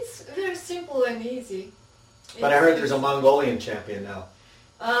it's very simple and easy. But I heard there's a Mongolian champion now.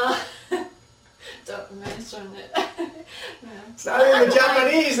 Don't mention it. No. It's not even the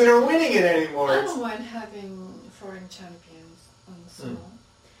Japanese that are winning it anymore. I It's- don't mind having foreign champions on sumo.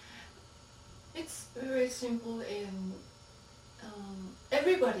 It's very simple, and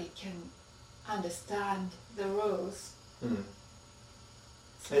everybody can understand the rules. Mm.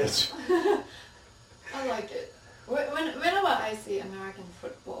 So Yes. I like it. Whenever I see American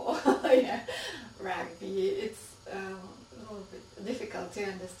football, rugby, it's a little bit difficult to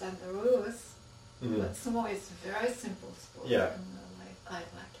understand the rules. Mm. But sumo is a very simple sport. Yeah. And I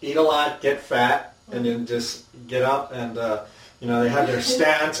like it. Eat a lot, get fat, and then just get up and they have their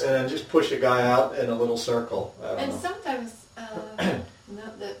stance and then just push a guy out in a little circle. I don't And know. sometimes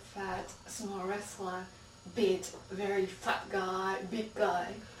not that fat sumo wrestler beat very fat guy, big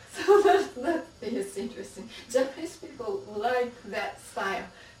guy. So that is interesting. Japanese people like that style.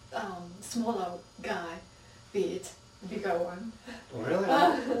 Smaller guy beat bigger one. Really?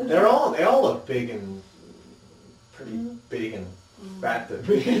 They all look big and pretty big and fat to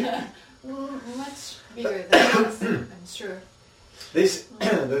me. Much bigger than us, I'm sure.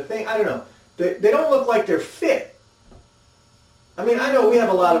 The thing, I don't know. They don't look like they're fit. I mean, I know we have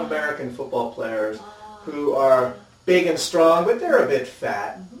a lot of American football players who are big and strong, but they're a bit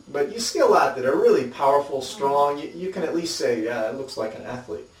fat. But you see a lot that are really powerful, strong. You can at least say, yeah, it looks like an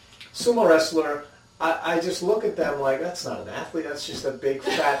athlete. Sumo wrestler, I just look at them like, that's not an athlete. That's just a big,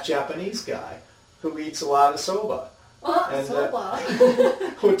 fat Japanese guy who eats a lot of soba. And, Soba.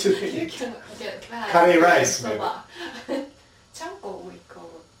 What do they You eat? can get that. Curry rice, Soba. Chanko we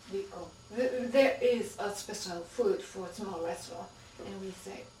call. There is a special food for sumo wrestler, and we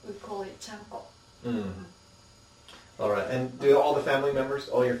call it chanko. Mm. All right. And do all the family members,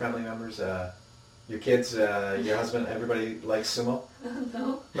 all your family members, your kids, your husband, everybody likes sumo?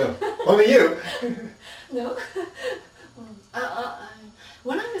 No. No. Only you. No.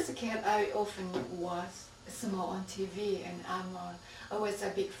 When I was a kid, I often watched sumo on TV, and I was a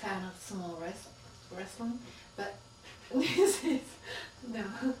big fan of sumo wrestling. But this is no.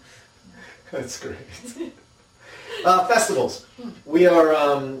 That's great. Festivals. We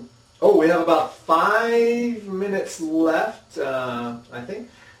are. We have about 5 minutes left. I think.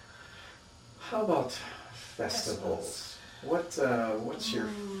 How about festivals? What's your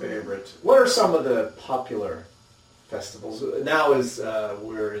favorite? What are some of the popular festivals? Now is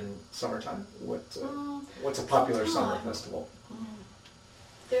we're in summertime. What's a popular summer festival?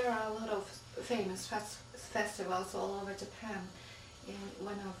 There are a lot of famous festivals all over Japan, and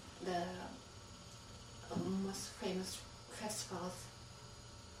one of the most famous festivals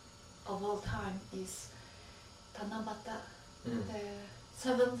of all time is Tanabata. The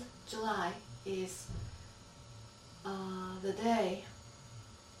 7th July is the day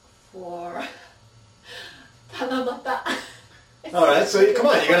for Tanabata. All right, so come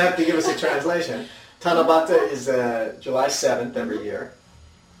on, you're gonna have to give us a translation. Tanabata is July 7th every year,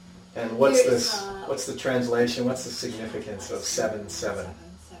 and what's the translation? What's the significance of 7/7? 7/7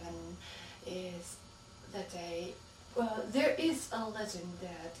 is the day. Well, there is a legend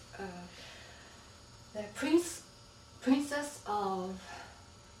that the princess of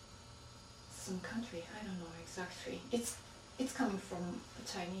some country, I don't know exactly. It's coming from a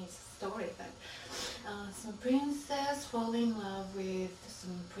Chinese story, but some princess fall in love with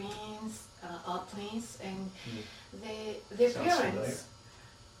some prince, and their Sounds parents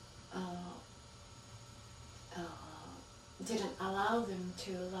didn't allow them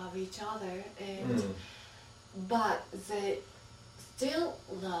to love each other, and but they still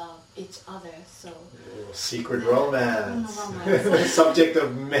love each other. So secret romance, romance. subject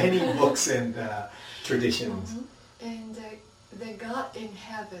of many books and traditions. And the God in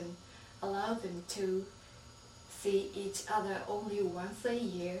heaven allowed them to see each other only once a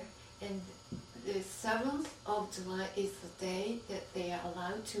year, and the 7th of July is the day that they are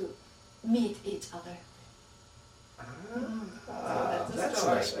allowed to meet each other. So that's a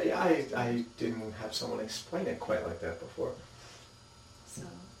nice. story. I didn't have someone explain it quite like that before. So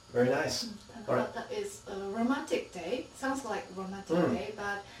Very nice. All right. Tanabata is a romantic day. Sounds like romantic day,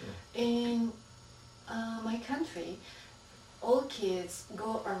 but in my country, all kids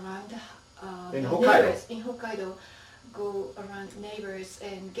go around In neighbors in Hokkaido, go around neighbors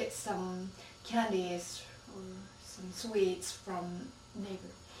and get some candies or some sweets from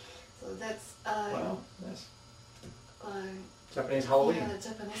neighbors. So that's Wow, nice. Japanese yeah, Halloween.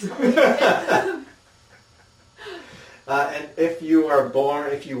 Japanese Halloween. And if you were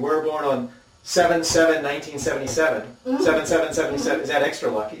born on 7/7/1977, 7/7/77, is that extra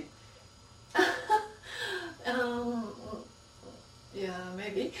lucky? Yeah,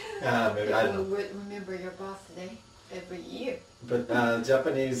 maybe. Maybe, I don't know. You would remember your birthday every year. But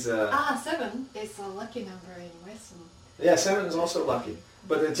Japanese... 7 is a lucky number in Western. Yeah, 7 is also lucky.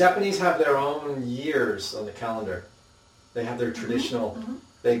 But the Japanese have their own years on the calendar. They have their traditional...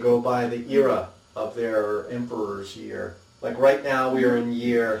 They go by the era of their emperor's year. Like right now we are in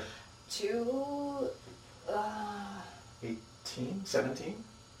year... 18, 17?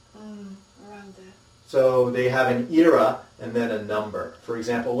 Around there. So they have an era and then a number. For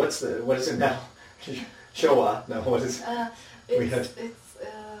example, what is it now? Showa? No, what is It's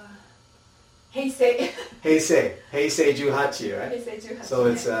Heisei. Heisei 18, right? Heisei 18. So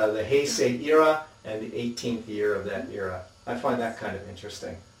it's the Heisei era and the 18th year of that era. I find that kind of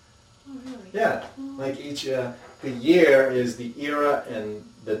interesting. Oh, really? Yeah, like each the year is the era and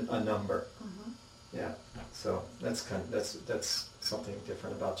a number. Yeah, so that's something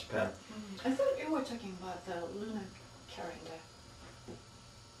different about Japan. I thought you were talking about the lunar calendar.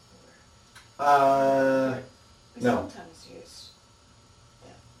 We No. sometimes use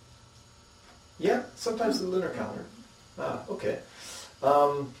that. Yeah, sometimes the lunar calendar. Okay.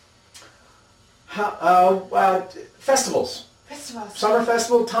 Festivals. Festivals. Summer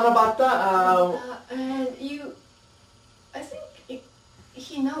festival, Tanabata. And I think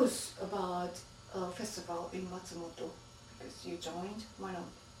he knows about a festival in Matsumoto because you joined one of.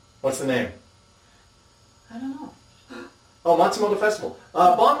 What's the name? I don't know. Oh, Matsumoto Festival.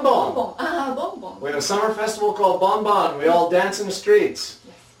 Bon Bon. Bon Bon. We have a summer festival called Bon Bon. We all dance in the streets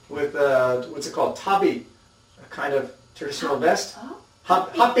Yes. with, what's it called? Tabi, a kind of traditional vest.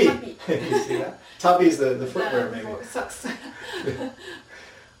 Happy. You see that? Tabi is the footwear, maybe. For socks.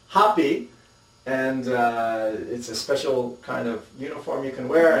 Happy, and it's a special kind of uniform you can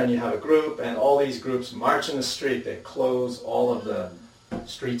wear, and you have a group, and all these groups march in the street. They close all of the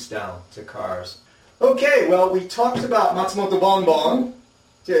streets down to cars. Okay, well, we talked about Matsumoto Bon Bon.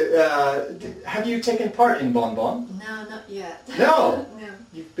 Have you taken part in Bon Bon? No, not yet. No?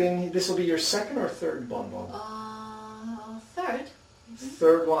 No. This will be your second or third Bon Bon? Third.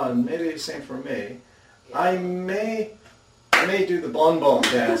 Third one, maybe the same for me. I may do the Bon Bon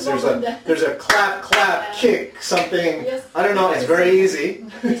dance. There's a clap, clap, kick, something. Yes. I don't know, it's very easy.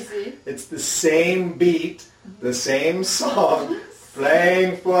 Easy. It's the same beat, the same song,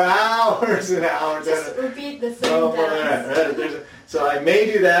 playing for hours and hours. Just repeat the same dance. So I may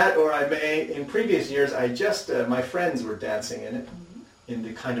do that, or I may, in previous years, my friends were dancing in it, in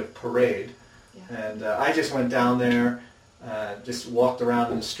the kind of parade. Yeah. And I just went down there, just walked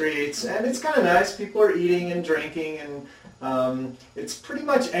around in the streets, and it's kind of nice. People are eating and drinking, and it's pretty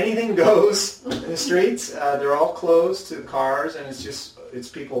much anything goes in the streets. They're all closed to cars, and it's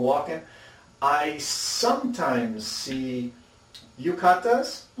people walking. I sometimes see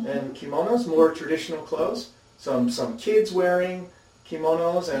yukatas and kimonos, more traditional clothes. Some kids wearing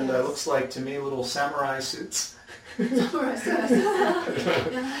kimonos, and Yes. looks like to me little samurai suits. Yeah,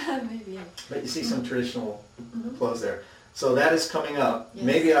 maybe. But you see some traditional clothes there. So that is coming up. Yes.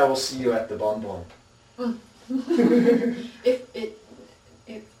 Maybe I will see you at the Bon Bon. If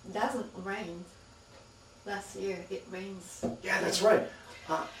it doesn't rain, last year it rains. Yeah, that's right.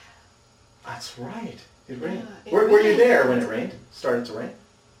 That's right. It rained. Yeah, it Were you rained. there when it rained? Started to rain?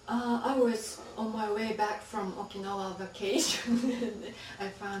 I was on my way back from Okinawa vacation. I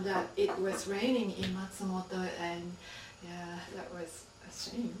found out it was raining in Matsumoto, and yeah, that was a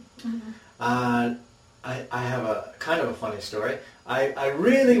shame. I have a kind of a funny story. I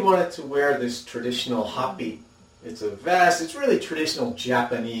really wanted to wear this traditional hapi. It's really traditional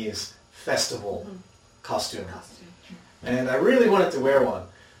Japanese festival costume. And I really wanted to wear one.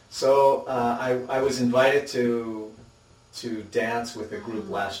 So I was invited to dance with a group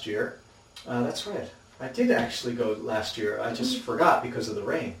last year. That's right. I did actually go last year. I just forgot because of the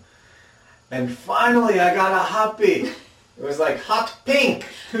rain. And finally I got a hapi. It was like hot pink.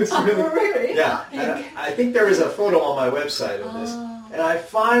 It was Really? Yeah. Hot pink. And I think there is a photo on my website of this. And I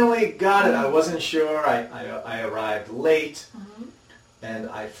finally got it. I wasn't sure. I arrived late. And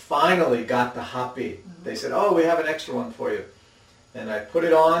I finally got the hapi. They said, oh, we have an extra one for you. And I put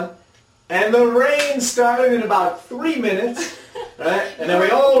it on, and the rain started in about 3 minutes, right? And then we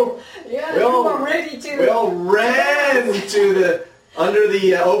all were ready to. We all ran to under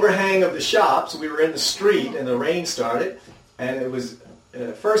the overhang of the shops. We were in the street, and the rain started, and it was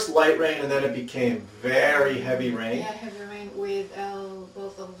first light rain, and then it became very heavy rain. Yeah, heavy rain with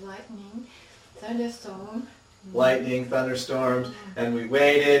both of lightning, thunderstorm. Lightning, thunderstorms, and we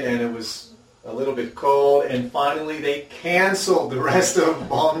waited, and it was a little bit cold, and finally they canceled the rest of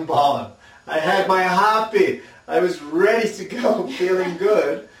Bon Bon. I had my hapi. I was ready to go, feeling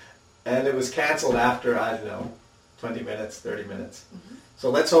good, and it was canceled after, I don't know, 20 minutes, 30 minutes.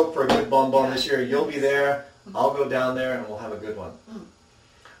 So let's hope for a good bonbon this year. You'll be there. I'll go down there, and we'll have a good one.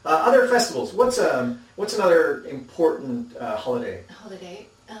 Other festivals. What's another important holiday? Holiday.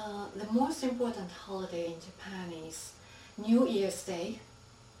 The most important holiday in Japan is New Year's Day.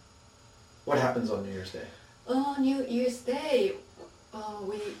 What happens on New Year's Day? New Year's Day,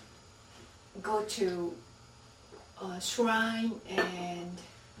 we go to a shrine and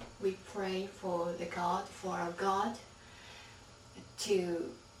we pray for our God,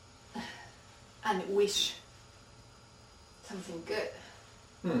 and wish something good.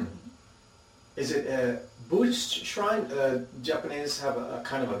 Is it a Buddhist shrine? Japanese have a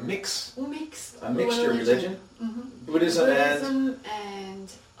kind of a mixture religion. Buddhism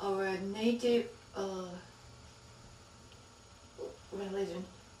and our native religion.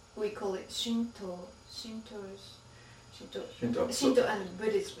 We call it Shinto. Shinto and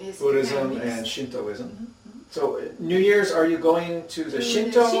Buddhism is Buddhism and Shintoism. So New Year's, are you going to the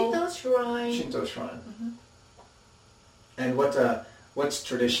Shinto shrine? Shinto shrine. And what's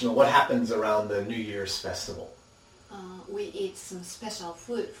traditional? What happens around the New Year's festival? We eat some special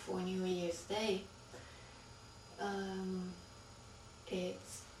food for New Year's Day.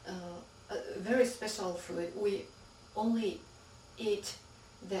 It's a very special food. We only eat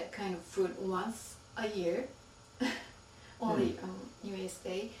that kind of food once a year, only on New Year's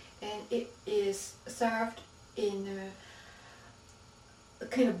Day, and it is served in a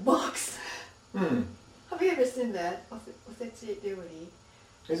kind of box. Have you ever seen that? Osechi ryori?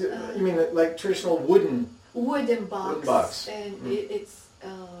 Is it? You mean like traditional wooden box? Wooden box, and it is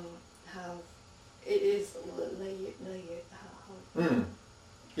layered.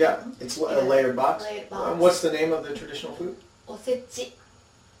 Yeah, it's a layered box. Layered box. What's the name of the traditional food? Osechi.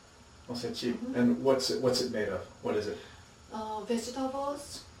 Osechi. And what's it made of? What is it?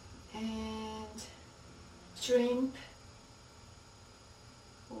 Vegetables and shrimp.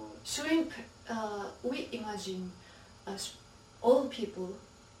 Shrimp. We imagine all people.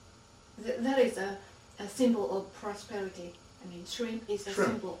 That is a symbol of prosperity. I mean, shrimp is a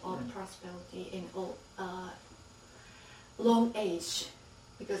symbol of prosperity in all long age,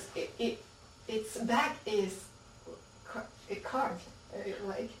 because its back is carved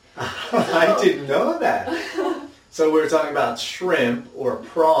like. I didn't know that. So we're talking about shrimp or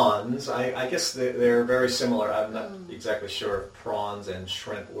prawns. I guess they're very similar. I'm not exactly sure if prawns and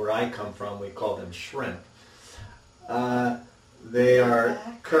shrimp, where I come from, we call them shrimp. They are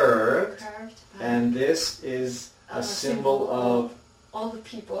curved, and this is a symbol of all the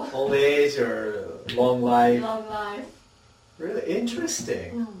people. Old age or long life. Long life. Really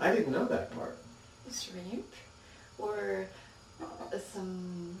interesting. I didn't know that part. Shrimp or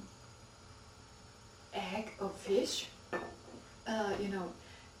some egg of fish.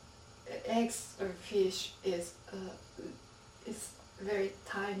 Eggs or fish is very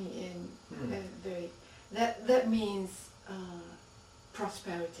tiny and very. That means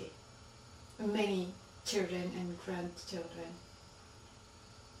prosperity. Many children and grandchildren.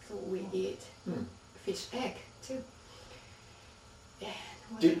 So we eat fish egg too.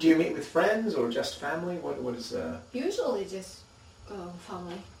 Do you meet with friends or just family? What is? Usually just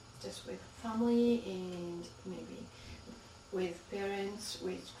family, just with family and maybe with parents,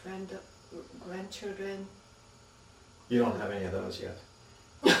 with grandchildren. You don't have any of those yet.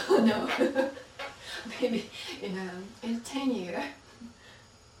 No, maybe in 10 years,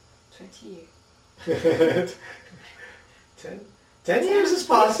 20 years. 10 years is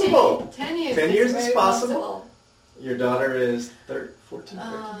possible. 10 years. 10 years is possible. Your daughter is 14, 13.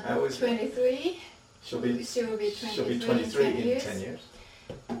 I was 23. She'll be 23 in 10 years.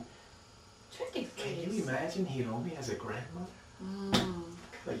 23. Can you imagine Hiromi as a grandmother? Look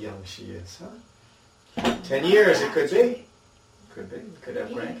how young she is, huh? 10 years it could be. Could be. You could have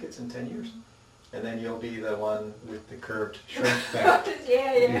grandkids in 10 years. And then you'll be the one with the curved shrimp back.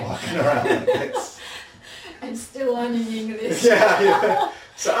 Yeah. Walking around like this. I'm still learning English. Yeah.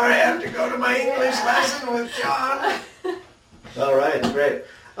 Sorry, I have to go to my English lesson with John. All right, great.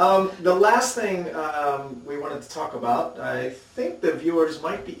 The last thing we wanted to talk about, I think the viewers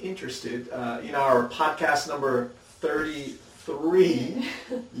might be interested. In our podcast number 33,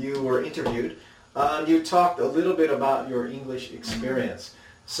 you were interviewed. You talked a little bit about your English experience.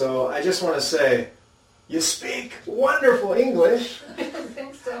 So I just want to say, you speak wonderful English. I don't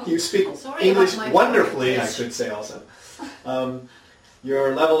think so. You speak English wonderfully, I English. could say also.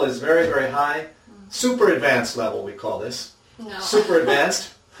 Your level is very, very high. Super advanced level, we call this. No. Super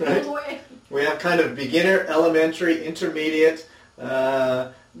advanced. Right? No way. We have kind of beginner, elementary, intermediate,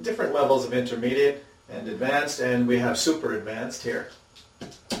 different levels of intermediate and advanced, and we have super advanced here.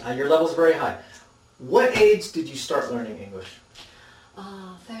 Your level is very high. What age did you start learning English?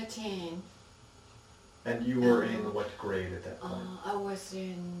 13. And you were in what grade at that point? I was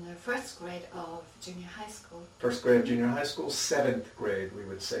in the first grade of junior high school. First grade of junior high school, 7th grade, we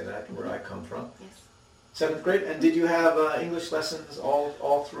would say that, where I come from. Yes. 7th grade, and did you have English lessons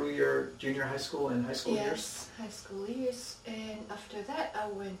all through your junior high school and high school years? Yes, high school years. And after that, I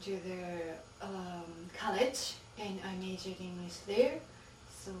went to the college, and I majored in English there.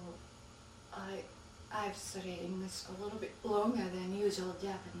 So I've studied English a little bit longer than usual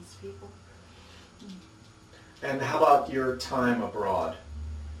Japanese people. And how about your time abroad?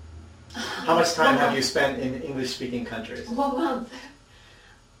 How much time have you spent in English-speaking countries? 1 month.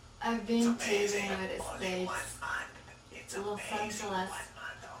 I've been to the United States, It's Los amazing. Angeles, 1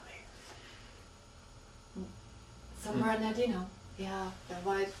 month only. San Bernardino. Yeah, the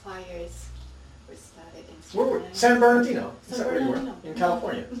wildfires were started in San Bernardino. Is San that where you were? Bernardino. In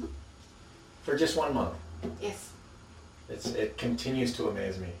California. For just 1 month. Yes. It continues to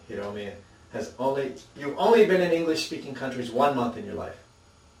amaze me. You've only been in English-speaking countries 1 month in your life.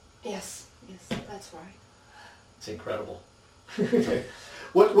 Yes, that's right. It's incredible.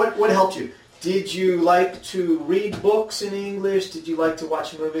 What helped you? Did you like to read books in English? Did you like to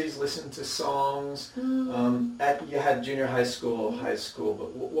watch movies, listen to songs? You had junior high school, but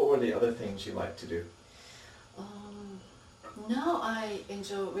what were the other things you liked to do? Now I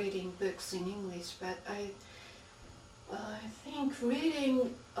enjoy reading books in English, but I think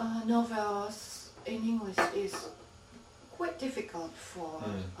reading novels in English is quite difficult for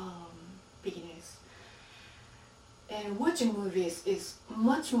beginners. And watching movies is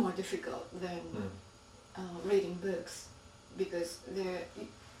much more difficult than reading books, because the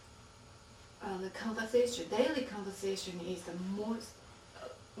daily conversation is the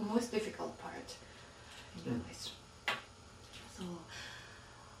most difficult part in English. So,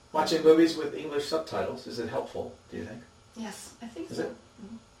 watching movies with English subtitles, is it helpful, do you think? yes, I think Is so. it?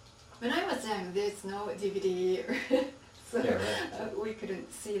 When I was young, there's no DVD, so Yeah, right. we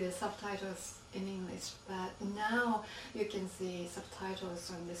couldn't see the subtitles in English. But now you can see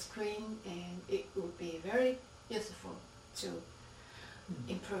subtitles on the screen, and it would be very useful to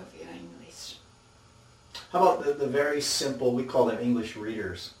improve your English. How about the very simple, we call them English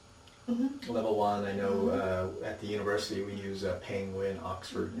readers. Mm-hmm. Level 1, I know at the university we use Penguin,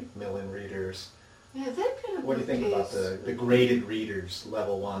 Oxford, Macmillan readers. Yeah, that kind of What do you think about the graded readers,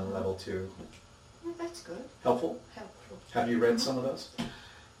 level 1, level 2? Yeah, that's good. Helpful? Helpful. Have you read some of those?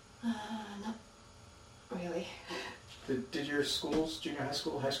 Not really. Did your schools, junior high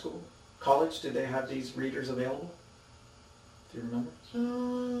school, college, did they have these readers available? Do you remember?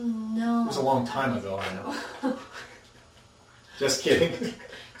 No. It was a long time ago, I know. Just kidding.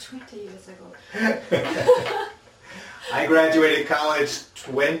 20 years ago. I graduated college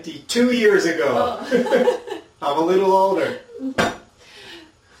 22 years ago. I'm a little older.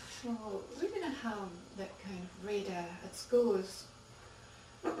 So we didn't have that kind of reader at schools.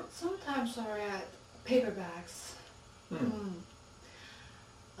 Sometimes I read paperbacks.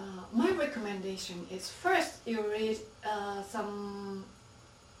 My recommendation is first you read some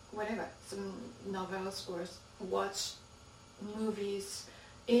novels or watch movies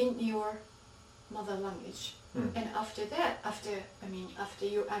in your mother language. And after that, after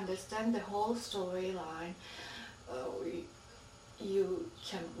you understand the whole storyline, you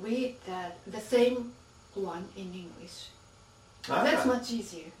can read the same one in English. That's much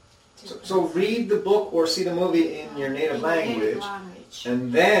easier. So read the book or see the movie in your native language,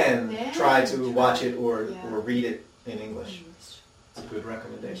 and then try to watch it or read it in English. It's a good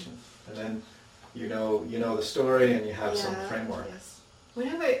recommendation. And then you know the story and you have some framework. Yes.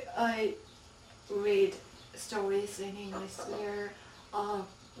 Whenever I read stories in English, there are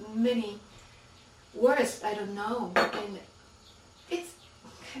many words I don't know, and it's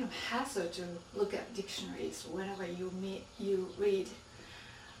kind of hassle to look at dictionaries whenever you read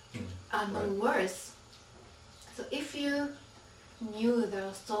unknown words. So if you knew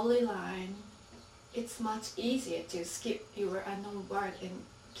the storyline, it's much easier to skip your unknown word and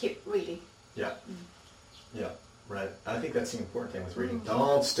keep reading. Yeah. Yeah. Right. I think that's the important thing with reading.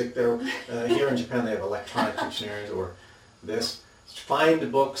 Don't stick there. Here in Japan they have electronic dictionaries or this. Find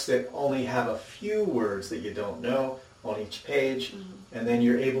books that only have a few words that you don't know on each page, and then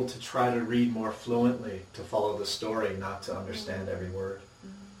you're able to try to read more fluently, to follow the story, not to understand every word.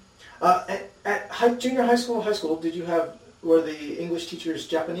 At junior high school, were the English teachers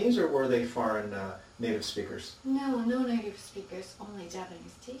Japanese or were they foreign native speakers? No native speakers, only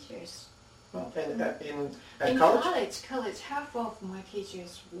Japanese teachers. Well, and at in college, half of my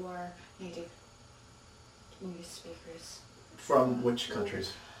teachers were native English speakers. From which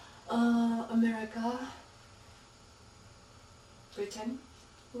countries? America, Britain.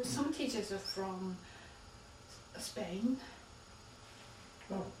 Some teachers are from Spain.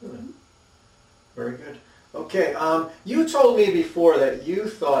 Oh, good. Very good. Okay, you told me before that you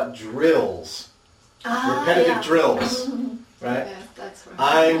thought drills, repetitive drills, right? Yes, that's right.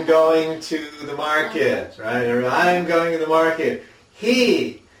 I'm going to the market, right? Or I'm going to the market.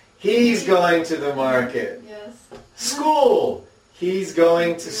 He's going to the market. Yes. School, he's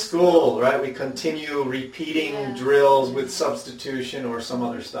going to school, right? We continue repeating drills with substitution or some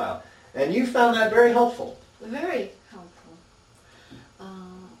other style. And you found that very helpful. Very helpful.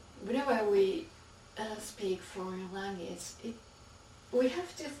 Whenever we speak foreign language, we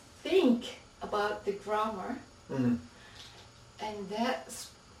have to think about the grammar, Mm-hmm. and that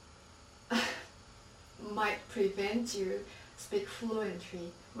might prevent you speak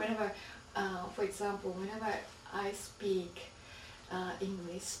fluently. Whenever, for example, whenever I speak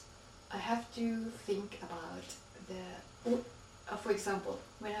English, I have to think about for example,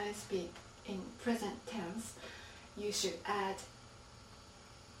 when I speak in present tense, you should add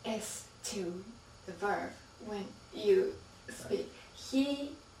S to the verb when you speak.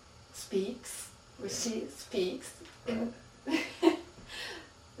 He speaks or she speaks, and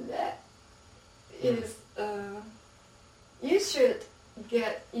that is you should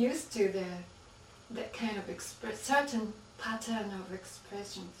get used to that kind of certain pattern of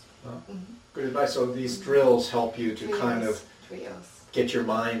expressions. Well, Mhm. good advice. So these drills help you to kind of Drills. get your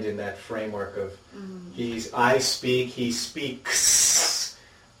mind in that framework of Mhm. I speak, he speaks.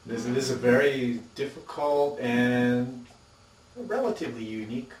 This is a very difficult and relatively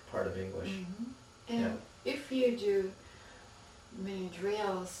unique part of English. Mhm. And if you do many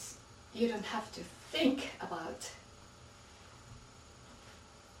drills, you don't have to think about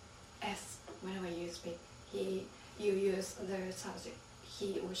S whenever you speak. You use the subject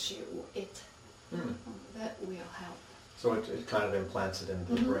he or she or it. Hmm. That will help. So it kind of implants it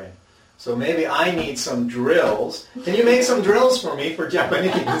into the Mhm. brain. So maybe I need some drills. Can you make some drills for me for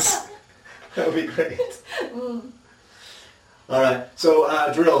Japanese? That would be great. Mm. All right. So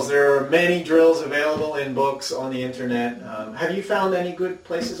drills. There are many drills available in books on the internet. Have you found any good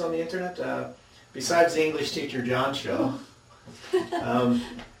places on the internet besides the English Teacher John Show?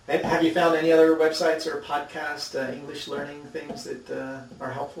 And have you found any other websites or podcast English learning things that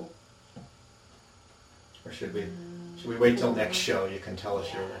are helpful? Or should we wait till next show? You can tell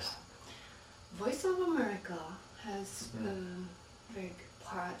us your list. Voice of America has a very good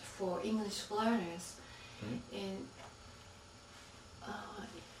part for English learners. And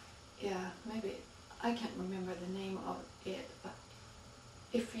maybe I can't remember the name of it, but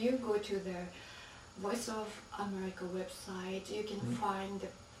if you go to the Voice of America website, you can find the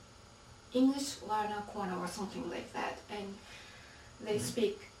English Learner Corner or something like that, and they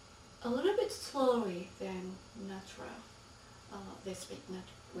speak a little bit slowly than natural. They speak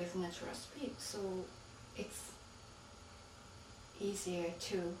with natural speed, so it's easier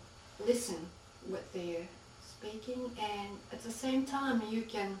to listen what they're speaking, and at the same time you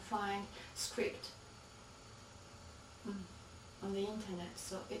can find script on the internet,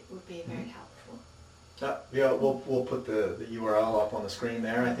 so it would be very helpful. Yeah, we'll put the URL up on the screen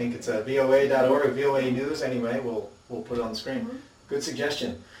there. I think it's voa.org, VOA News anyway. We'll put it on the screen. Good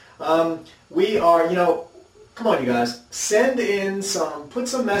suggestion. We are, come on you guys, put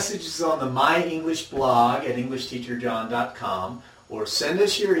some messages on the My English blog at EnglishTeacherJohn.com, or send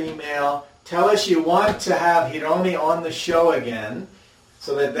us your email. Tell us you want to have Hiromi on the show again,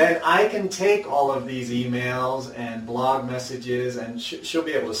 so that then I can take all of these emails and blog messages, and she'll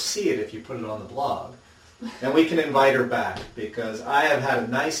be able to see it if you put it on the blog. And we can invite her back, because I have had a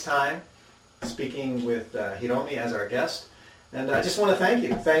nice time speaking with Hiromi as our guest. And I just want to thank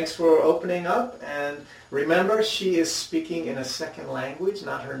you. Thanks for opening up. And remember, she is speaking in a second language,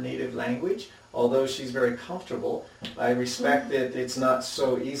 not her native language. Although she's very comfortable, I respect that it's not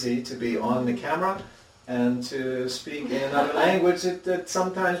so easy to be on the camera and to speak in another language that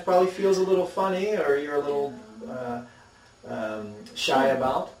sometimes probably feels a little funny or you're a little shy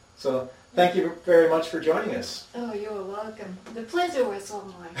about. So thank you very much for joining us. Oh, you're welcome. The pleasure was all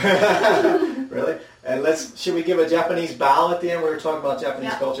mine. Really? And should we give a Japanese bow at the end? We were talking about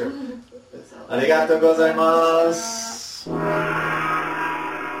Japanese culture. Arigatou gozaimasu.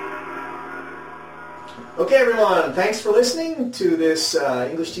 Okay, everyone, thanks for listening to this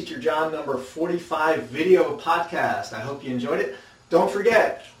English Teacher John number 45 video podcast. I hope you enjoyed it. Don't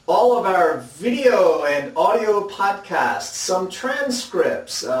forget, all of our video and audio podcasts, some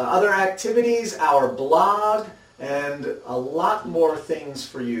transcripts, other activities, our blog, and a lot more things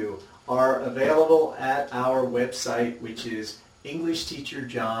for you are available at our website, which is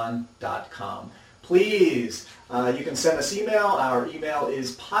englishteacherjohn.com. Please, you can send us email. Our email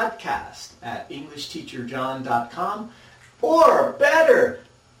is podcast@englishteacherjohn.com. Or better,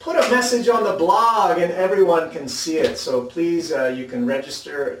 put a message on the blog and everyone can see it. So please, you can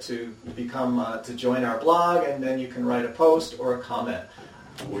register to to join our blog, and then you can write a post or a comment.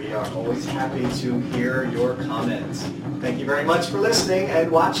 We are always happy to hear your comments. Thank you very much for listening and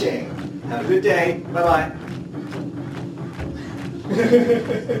watching. Have a good day. Bye-bye.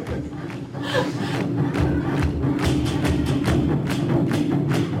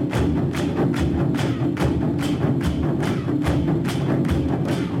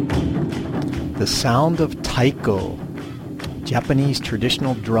 The sound of taiko, Japanese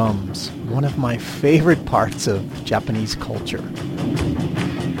traditional drums, one of my favorite parts of Japanese culture.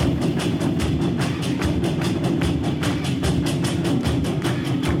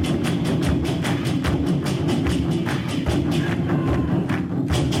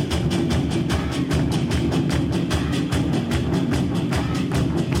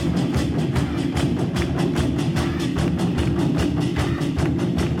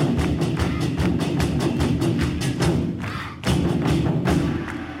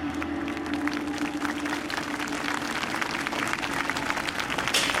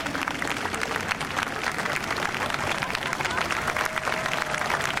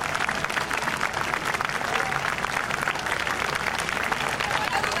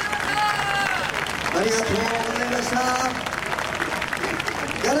ありがとうございました。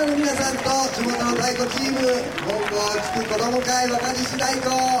ギャラの皆さんと地元の太鼓チーム、本郷地区子ども会若獅子太鼓、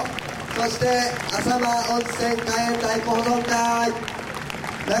そして浅間温泉火炎太鼓保存会、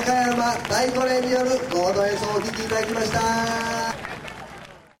中山太鼓連による合同演奏をお聴きいただきました。